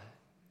of.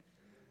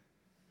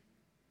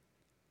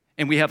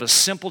 And we have a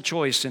simple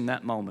choice in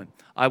that moment.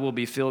 I will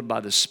be filled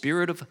by the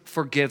Spirit of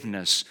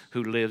forgiveness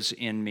who lives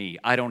in me.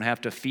 I don't have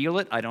to feel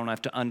it. I don't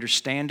have to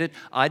understand it.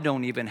 I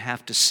don't even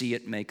have to see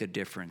it make a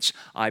difference.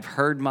 I've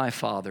heard my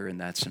Father, and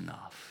that's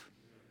enough.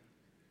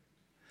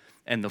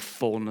 And the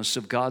fullness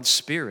of God's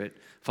Spirit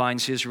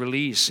finds his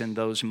release in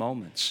those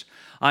moments.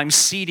 I'm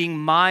ceding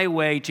my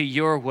way to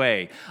your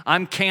way.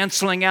 I'm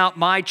canceling out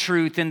my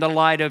truth in the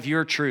light of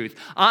your truth.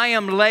 I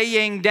am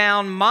laying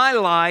down my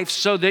life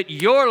so that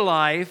your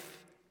life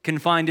can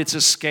find its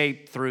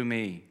escape through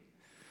me.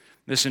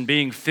 Listen,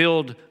 being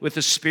filled with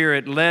the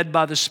Spirit, led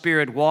by the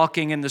Spirit,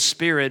 walking in the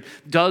Spirit,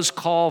 does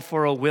call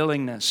for a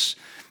willingness.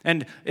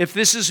 And if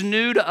this is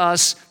new to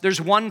us, there's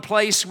one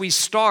place we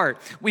start.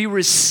 We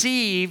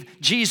receive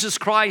Jesus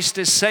Christ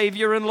as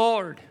Savior and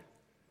Lord.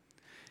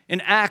 In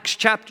Acts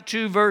chapter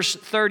 2, verse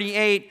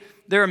 38,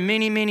 there are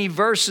many, many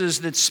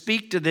verses that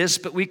speak to this,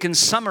 but we can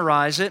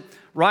summarize it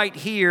right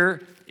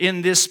here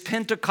in this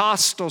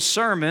Pentecostal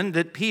sermon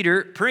that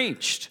Peter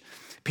preached.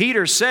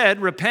 Peter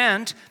said,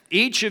 "Repent,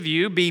 each of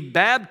you be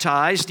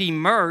baptized,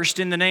 immersed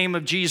in the name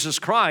of Jesus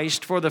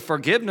Christ for the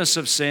forgiveness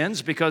of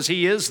sins," because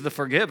He is the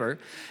forgiver,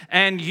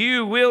 "and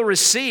you will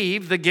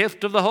receive the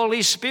gift of the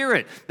Holy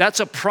Spirit." That's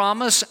a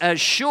promise as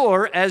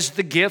sure as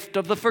the gift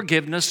of the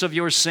forgiveness of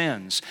your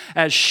sins,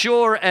 as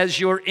sure as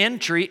your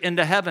entry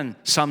into heaven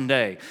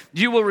someday.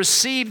 You will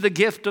receive the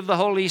gift of the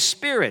Holy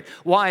Spirit.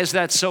 Why is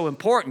that so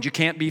important? You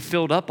can't be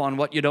filled up on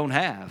what you don't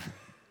have.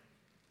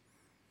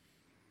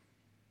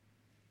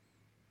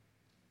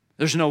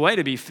 There's no way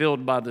to be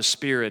filled by the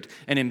Spirit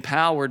and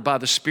empowered by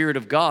the Spirit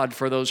of God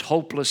for those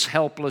hopeless,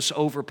 helpless,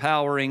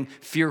 overpowering,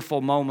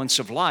 fearful moments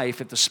of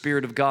life if the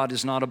Spirit of God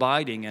is not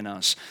abiding in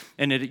us.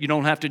 And you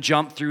don't have to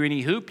jump through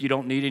any hoop. You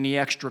don't need any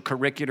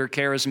extracurricular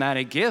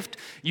charismatic gift.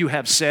 You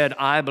have said,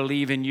 "I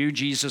believe in you,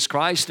 Jesus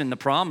Christ," and the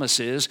promise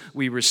is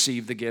we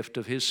receive the gift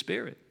of His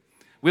Spirit.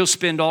 We'll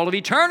spend all of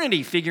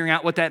eternity figuring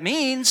out what that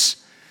means.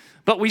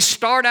 But we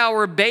start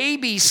our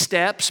baby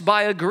steps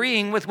by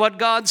agreeing with what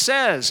God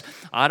says.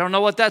 I don't know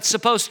what that's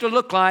supposed to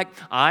look like.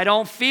 I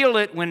don't feel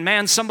it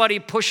when, somebody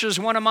pushes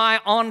one of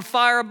my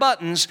on-fire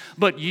buttons.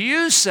 But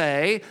you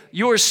say,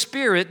 your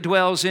Spirit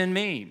dwells in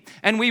me.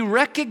 And we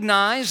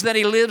recognize that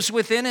He lives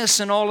within us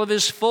in all of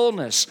His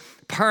fullness,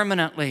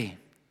 permanently.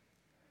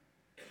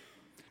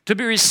 To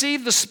be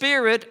receive the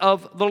Spirit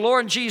of the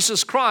Lord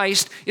Jesus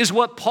Christ is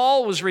what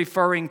Paul was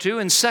referring to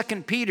in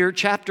 2 Peter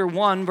chapter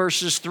 1,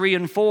 verses 3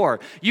 and 4.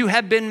 You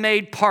have been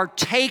made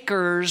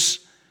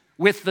partakers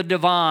with the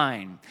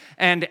divine.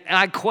 And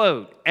I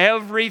quote,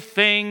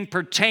 "Everything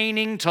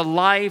pertaining to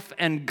life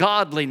and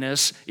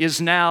godliness is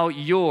now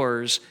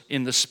yours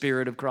in the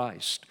Spirit of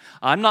Christ."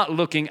 I'm not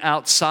looking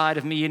outside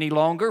of me any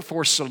longer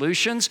for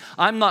solutions.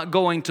 I'm not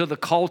going to the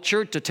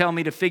culture to tell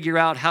me to figure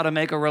out how to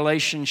make a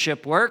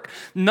relationship work.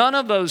 None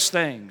of those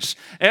things.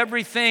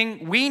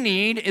 Everything we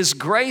need is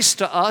grace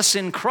to us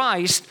in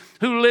Christ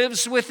who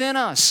lives within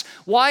us.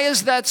 Why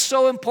is that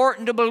so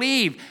important to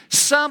believe?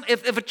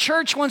 If a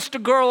church wants to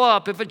grow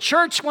up, if a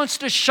church wants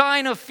to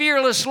shine a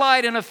fearless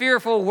light in a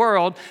fearful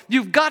world,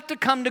 you've got to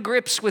come to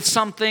grips with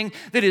something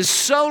that is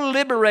so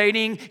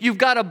liberating. You've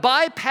got to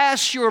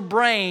bypass your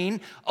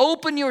brain,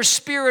 open your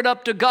spirit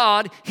up to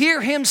God,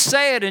 hear Him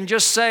say it, and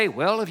just say,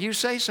 "Well, if you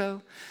say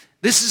so."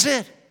 This is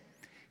it.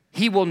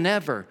 He will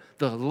never,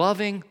 the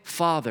loving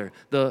Father,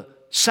 the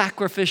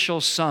sacrificial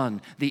Son,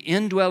 the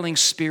indwelling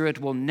Spirit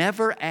will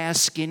never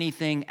ask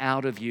anything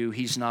out of you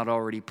He's not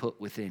already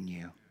put within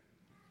you.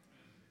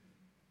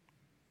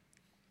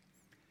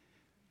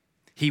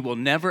 He will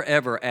never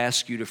ever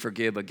ask you to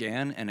forgive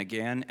again and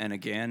again and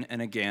again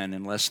and again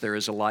unless there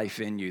is a life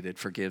in you that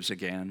forgives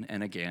again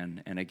and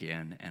again and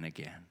again and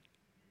again.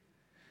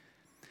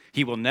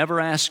 He will never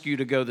ask you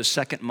to go the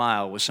second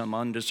mile with some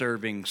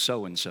undeserving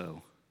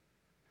so-and-so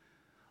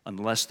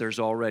unless there's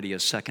already a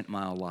second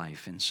mile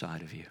life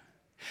inside of you.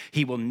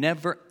 He will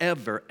never,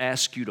 ever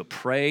ask you to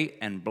pray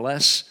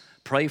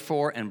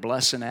for and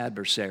bless an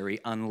adversary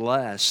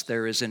unless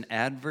there is an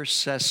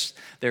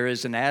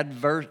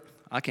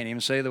I can't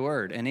even say the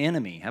word, an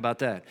enemy. How about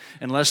that?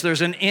 Unless there's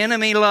an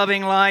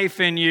enemy-loving life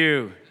in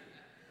you.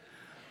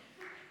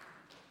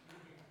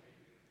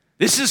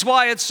 This is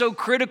why it's so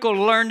critical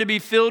to learn to be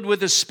filled with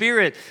the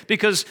Spirit,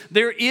 because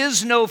there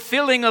is no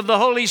filling of the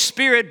Holy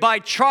Spirit by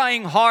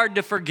trying hard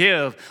to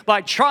forgive, by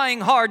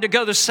trying hard to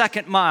go the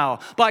second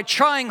mile, by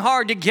trying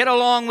hard to get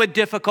along with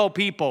difficult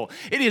people.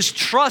 It is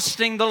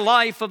trusting the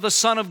life of the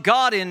Son of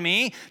God in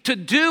me to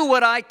do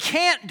what I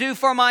can't do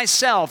for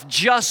myself,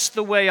 just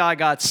the way I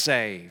got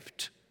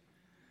saved.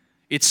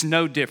 It's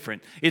no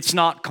different. It's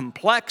not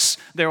complex.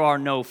 There are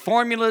no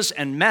formulas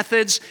and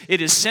methods.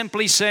 It is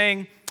simply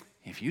saying,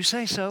 "If you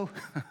say so."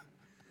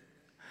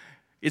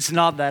 It's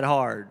not that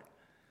hard.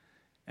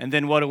 And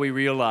then what do we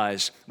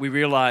realize? We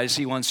realize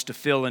He wants to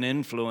fill and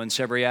influence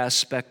every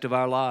aspect of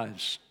our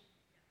lives.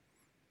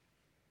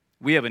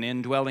 We have an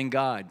indwelling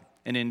God,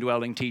 an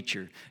indwelling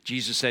teacher.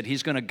 Jesus said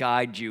He's going to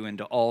guide you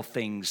into all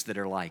things that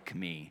are like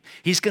me.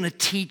 He's going to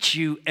teach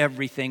you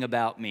everything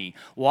about me.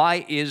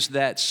 Why is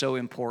that so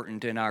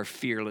important in our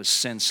fearless,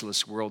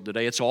 senseless world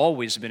today? It's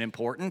always been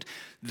important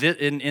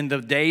in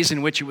the days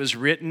in which it was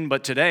written,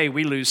 but today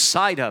we lose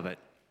sight of it.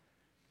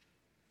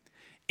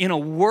 In a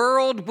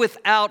world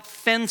without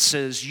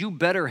fences, you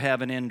better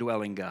have an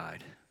indwelling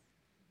God.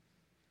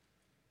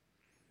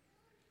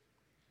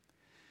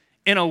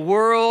 In a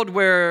world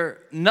where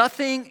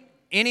nothing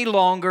any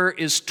longer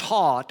is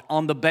taught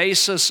on the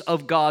basis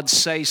of God's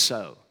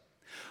say-so,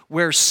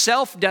 where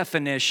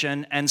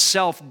self-definition and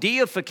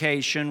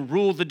self-deification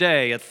rule the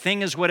day, a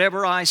thing is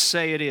whatever I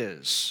say it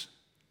is,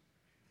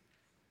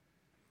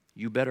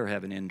 you better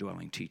have an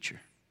indwelling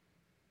teacher.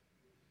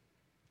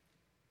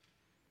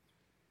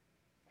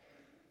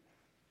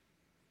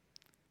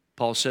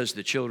 Paul says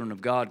the children of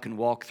God can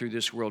walk through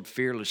this world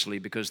fearlessly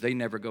because they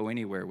never go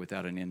anywhere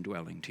without an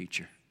indwelling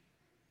teacher.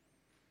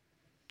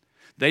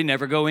 They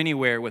never go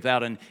anywhere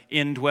without an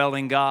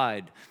indwelling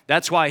guide.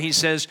 That's why he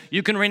says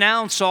you can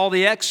renounce all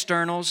the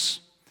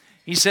externals.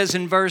 He says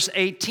in verse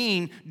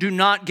 18, do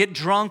not get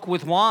drunk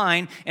with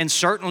wine. And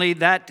certainly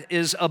that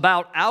is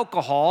about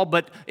alcohol,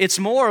 but it's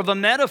more of a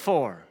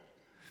metaphor.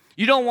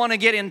 You don't want to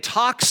get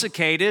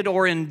intoxicated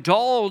or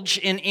indulge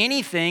in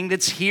anything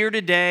that's here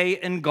today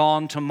and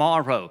gone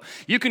tomorrow.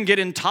 You can get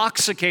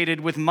intoxicated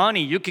with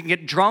money. You can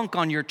get drunk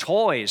on your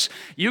toys.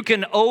 You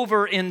can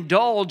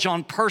overindulge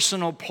on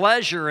personal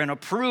pleasure and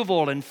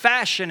approval and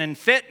fashion and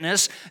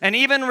fitness and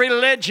even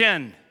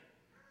religion.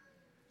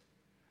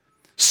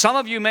 Some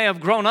of you may have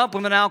grown up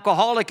with an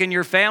alcoholic in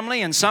your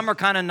family, and some are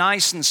kind of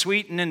nice and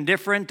sweet and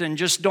indifferent and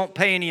just don't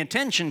pay any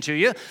attention to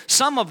you.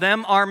 Some of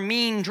them are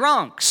mean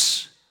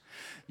drunks.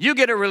 You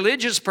get a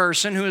religious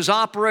person who is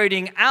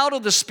operating out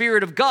of the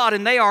Spirit of God,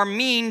 and they are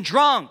mean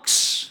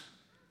drunks.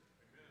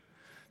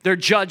 They're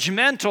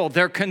judgmental,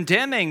 they're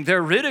condemning,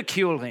 they're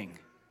ridiculing.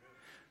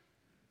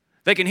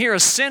 They can hear a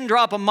sin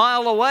drop a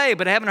mile away,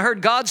 but haven't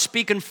heard God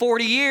speak in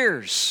 40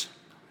 years.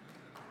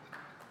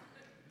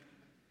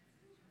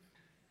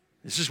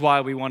 This is why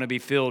we want to be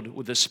filled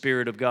with the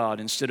Spirit of God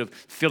instead of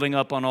filling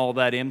up on all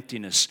that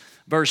emptiness.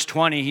 Verse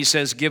 20, he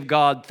says, give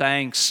God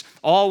thanks.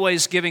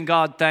 Always giving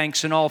God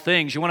thanks in all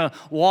things. You want to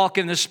walk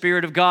in the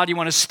Spirit of God. You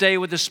want to stay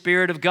with the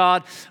Spirit of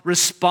God.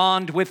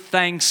 Respond with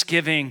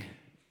thanksgiving.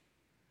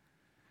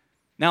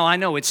 Now, I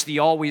know it's the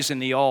always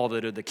and the all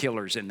that are the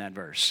killers in that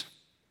verse.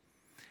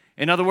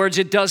 In other words,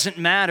 it doesn't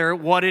matter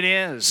what it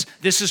is.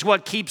 This is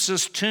what keeps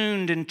us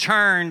tuned and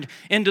turned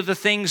into the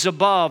things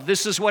above.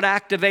 This is what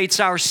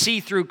activates our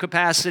see-through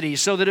capacity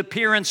so that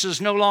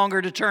appearances no longer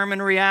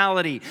determine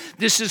reality.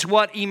 This is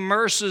what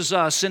immerses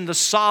us in the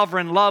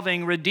sovereign,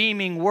 loving,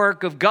 redeeming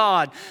work of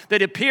God,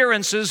 that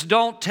appearances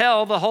don't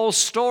tell the whole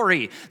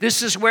story.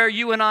 This is where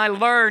you and I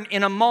learn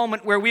in a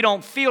moment where we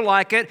don't feel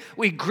like it.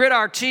 We grit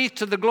our teeth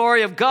to the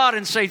glory of God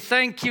and say,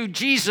 thank you,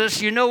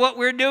 Jesus. You know what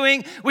we're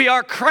doing? We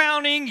are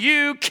crowning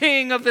you King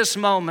of this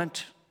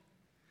moment.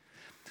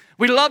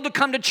 We love to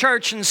come to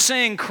church and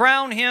sing,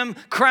 crown Him,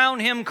 crown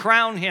Him,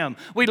 crown Him.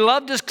 We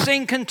love to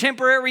sing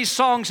contemporary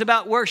songs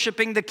about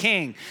worshiping the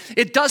King.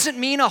 It doesn't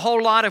mean a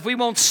whole lot if we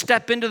won't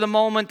step into the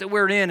moment that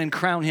we're in and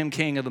crown Him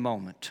King of the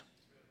moment.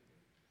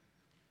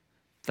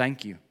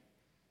 Thank you.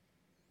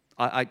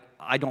 I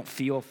don't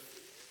feel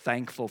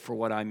thankful for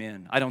what I'm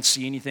in. I don't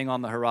see anything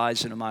on the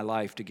horizon of my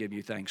life to give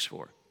you thanks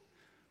for.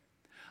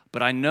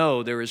 But I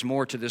know there is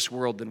more to this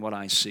world than what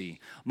I see.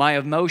 My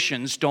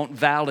emotions don't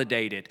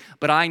validate it.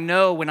 But I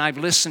know when I've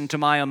listened to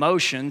my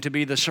emotion to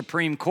be the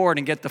Supreme Court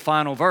and get the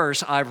final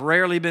verse, I've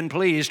rarely been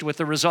pleased with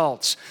the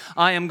results.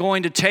 I am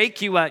going to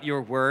take you at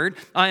your word.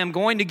 I am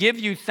going to give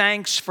you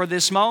thanks for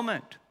this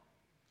moment.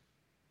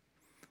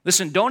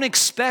 Listen, don't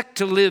expect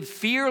to live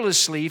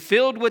fearlessly,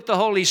 filled with the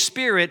Holy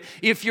Spirit,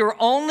 if your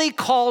only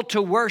call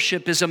to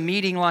worship is a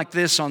meeting like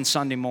this on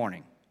Sunday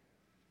morning.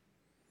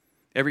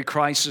 Every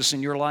crisis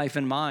in your life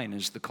and mine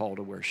is the call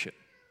to worship.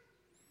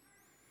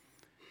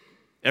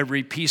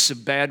 Every piece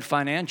of bad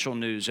financial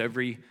news,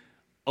 every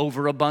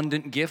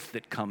overabundant gift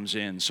that comes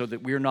in, so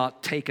that we're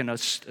not taken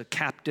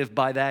captive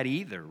by that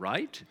either,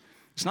 right?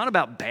 It's not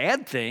about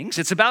bad things.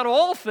 It's about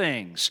all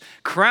things.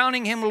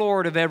 Crowning Him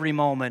Lord of every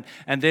moment.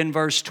 And then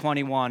verse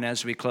 21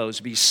 as we close,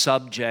 be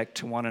subject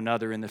to one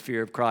another in the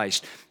fear of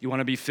Christ. You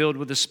want to be filled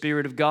with the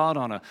Spirit of God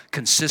on a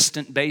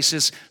consistent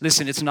basis?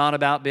 Listen, it's not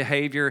about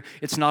behavior.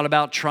 It's not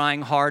about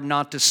trying hard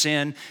not to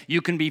sin. You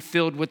can be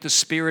filled with the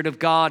Spirit of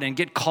God and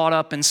get caught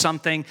up in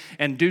something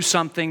and do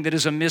something that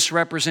is a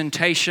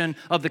misrepresentation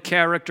of the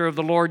character of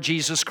the Lord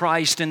Jesus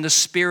Christ. And the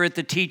Spirit,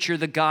 the teacher,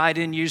 the guide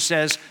in you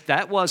says,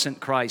 that wasn't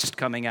Christ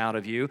coming out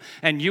of you.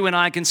 And you and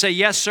I can say,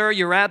 yes, sir,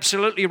 you're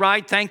absolutely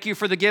right. Thank you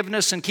for the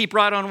forgiveness, and keep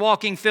right on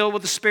walking filled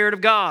with the Spirit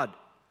of God.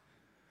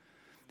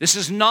 This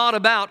is not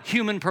about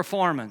human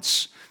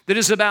performance. It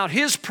is about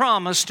His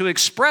promise to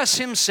express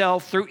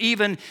Himself through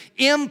even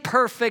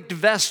imperfect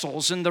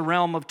vessels in the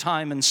realm of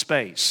time and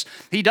space.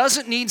 He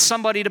doesn't need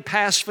somebody to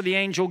pass for the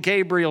angel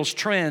Gabriel's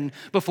trend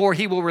before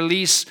He will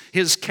release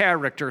His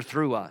character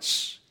through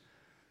us.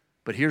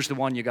 But here's the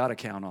one you got to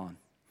count on.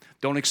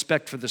 Don't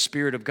expect for the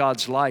Spirit of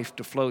God's life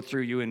to flow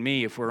through you and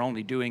me if we're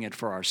only doing it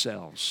for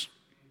ourselves.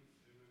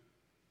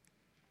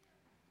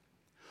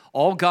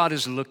 All God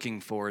is looking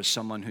for is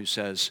someone who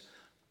says,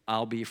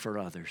 I'll be for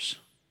others.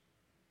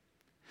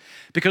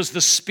 Because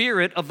the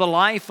spirit of the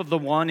life of the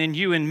one in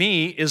you and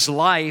me is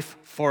life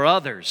for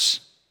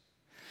others.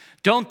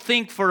 Don't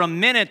think for a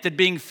minute that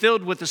being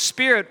filled with the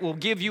Spirit will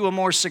give you a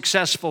more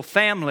successful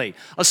family,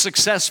 a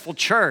successful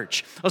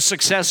church, a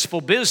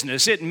successful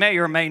business. It may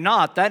or may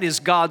not. That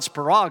is God's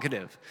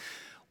prerogative.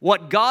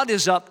 What God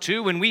is up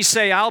to when we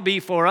say, I'll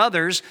be for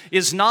others,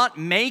 is not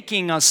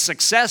making us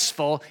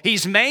successful.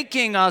 He's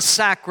making us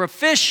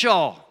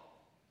sacrificial.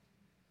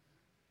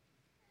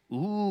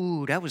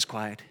 Ooh, that was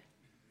quiet.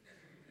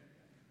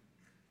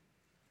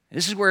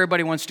 This is where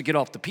everybody wants to get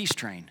off the peace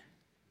train.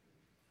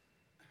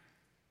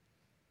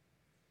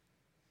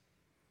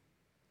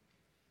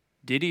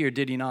 Did he or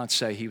did he not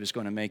say he was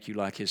going to make you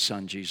like his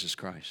son, Jesus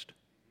Christ?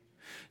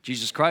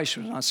 Jesus Christ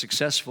was not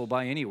successful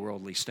by any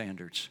worldly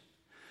standards,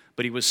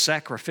 but he was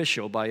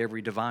sacrificial by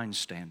every divine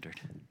standard.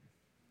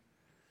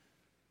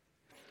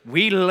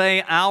 We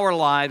lay our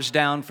lives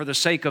down for the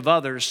sake of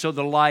others so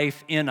the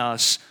life in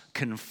us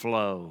can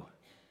flow.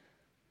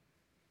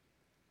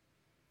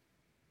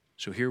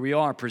 So here we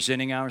are,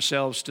 presenting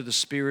ourselves to the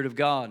Spirit of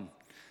God,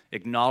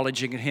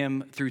 acknowledging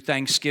Him through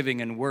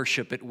thanksgiving and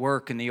worship at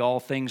work in the all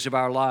things of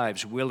our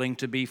lives, willing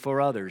to be for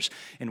others.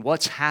 And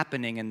what's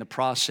happening in the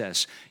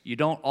process? You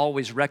don't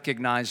always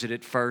recognize it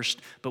at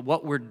first, but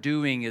what we're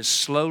doing is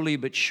slowly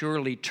but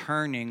surely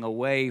turning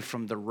away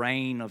from the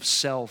reign of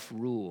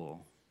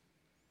self-rule,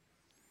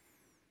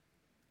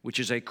 which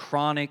is a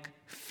chronic,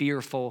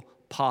 fearful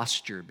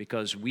posture,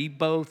 because we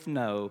both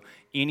know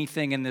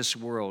anything in this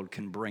world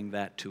can bring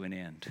that to an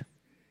end.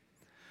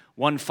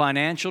 One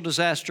financial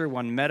disaster,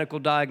 one medical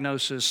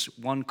diagnosis,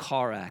 one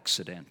car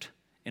accident,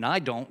 and I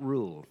don't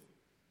rule.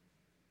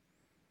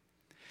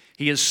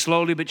 He is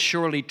slowly but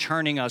surely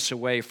turning us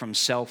away from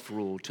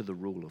self-rule to the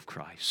rule of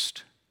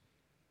Christ,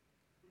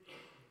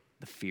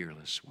 the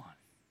fearless one.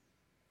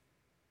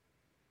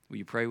 Will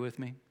you pray with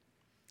me?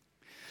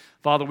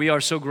 Father, we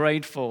are so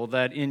grateful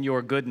that in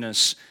your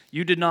goodness,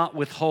 you did not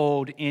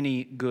withhold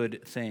any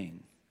good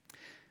thing.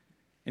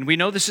 And we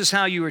know this is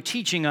how you are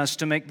teaching us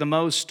to make the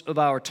most of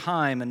our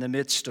time in the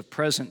midst of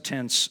present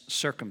tense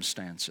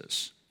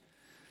circumstances.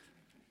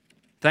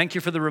 Thank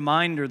you for the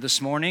reminder this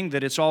morning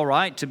that it's all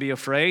right to be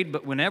afraid,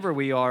 but whenever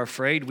we are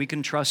afraid, we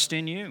can trust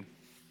in you.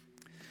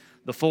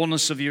 The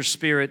fullness of your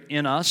Spirit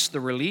in us, the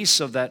release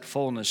of that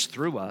fullness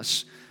through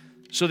us,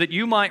 so that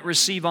you might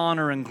receive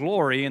honor and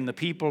glory and the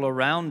people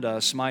around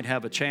us might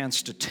have a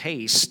chance to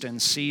taste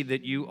and see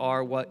that you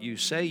are what you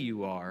say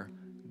you are,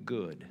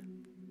 good.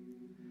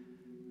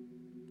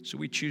 So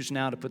we choose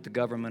now to put the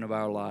government of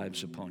our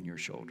lives upon your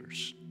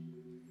shoulders.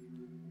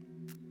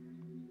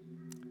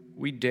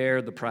 We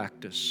dare the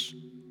practice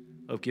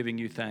of giving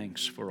you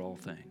thanks for all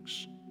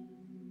things.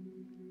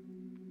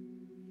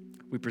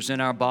 We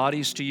present our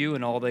bodies to you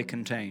and all they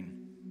contain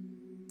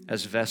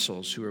as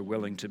vessels who are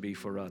willing to be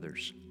for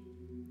others.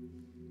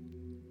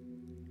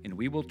 And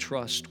we will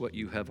trust what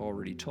you have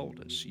already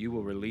told us. You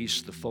will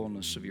release the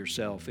fullness of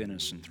yourself in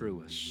us and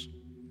through us.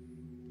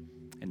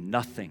 And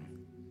nothing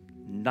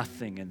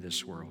in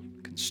this world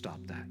can stop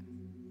that.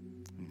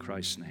 In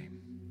Christ's name,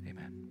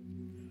 amen.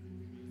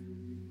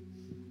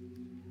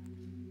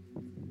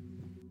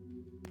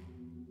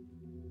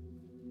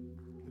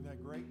 Isn't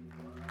that great?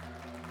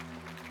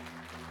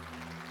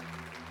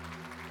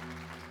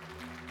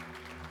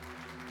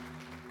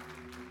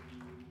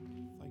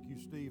 Thank you,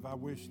 Steve. I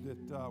wish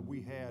that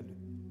we had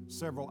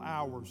several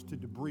hours to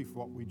debrief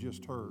what we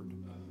just heard,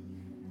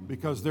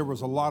 because there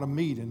was a lot of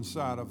meat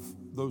inside of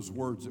those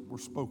words that were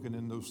spoken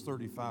in those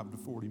 35 to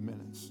 40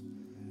 minutes.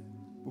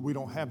 But we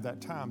don't have that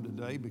time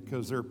today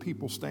because there are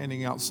people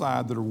standing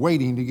outside that are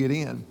waiting to get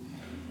in.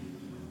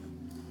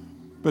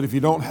 But if you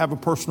don't have a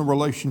personal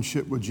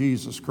relationship with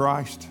Jesus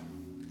Christ,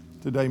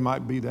 today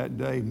might be that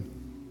day.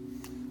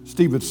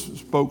 Steve had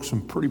spoke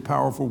some pretty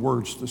powerful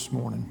words this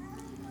morning.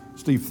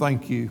 Steve,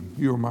 thank you.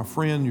 You are my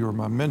friend. You are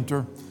my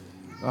mentor.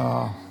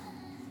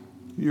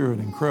 You're an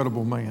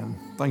incredible man.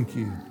 Thank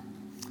you.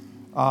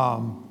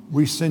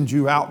 We send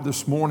you out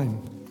this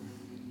morning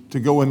to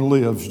go and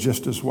live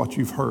just as what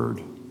you've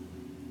heard,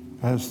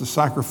 as the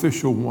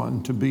sacrificial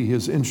one, to be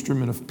his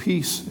instrument of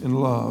peace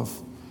and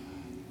love.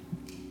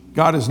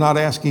 God is not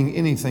asking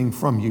anything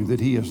from you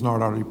that he has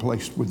not already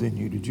placed within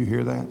you. Did you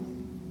hear that?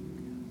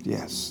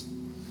 Yes.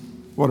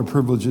 What a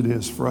privilege it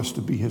is for us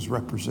to be his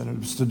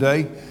representatives.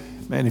 Today,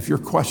 man, if you're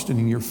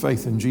questioning your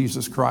faith in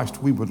Jesus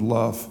Christ, we would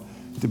love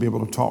to be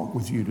able to talk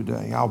with you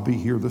today. I'll be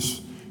here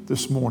this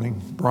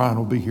morning. Brian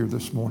will be here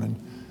this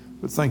morning.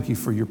 But thank you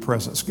for your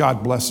presence.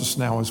 God bless us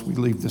now as we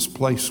leave this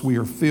place. We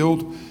are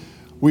filled.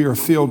 We are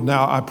filled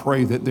now. I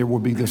pray that there will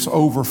be this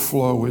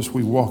overflow as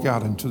we walk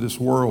out into this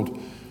world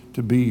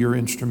to be your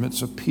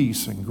instruments of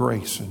peace and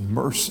grace and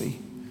mercy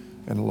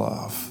and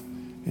love.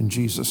 In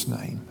Jesus'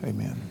 name,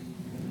 amen.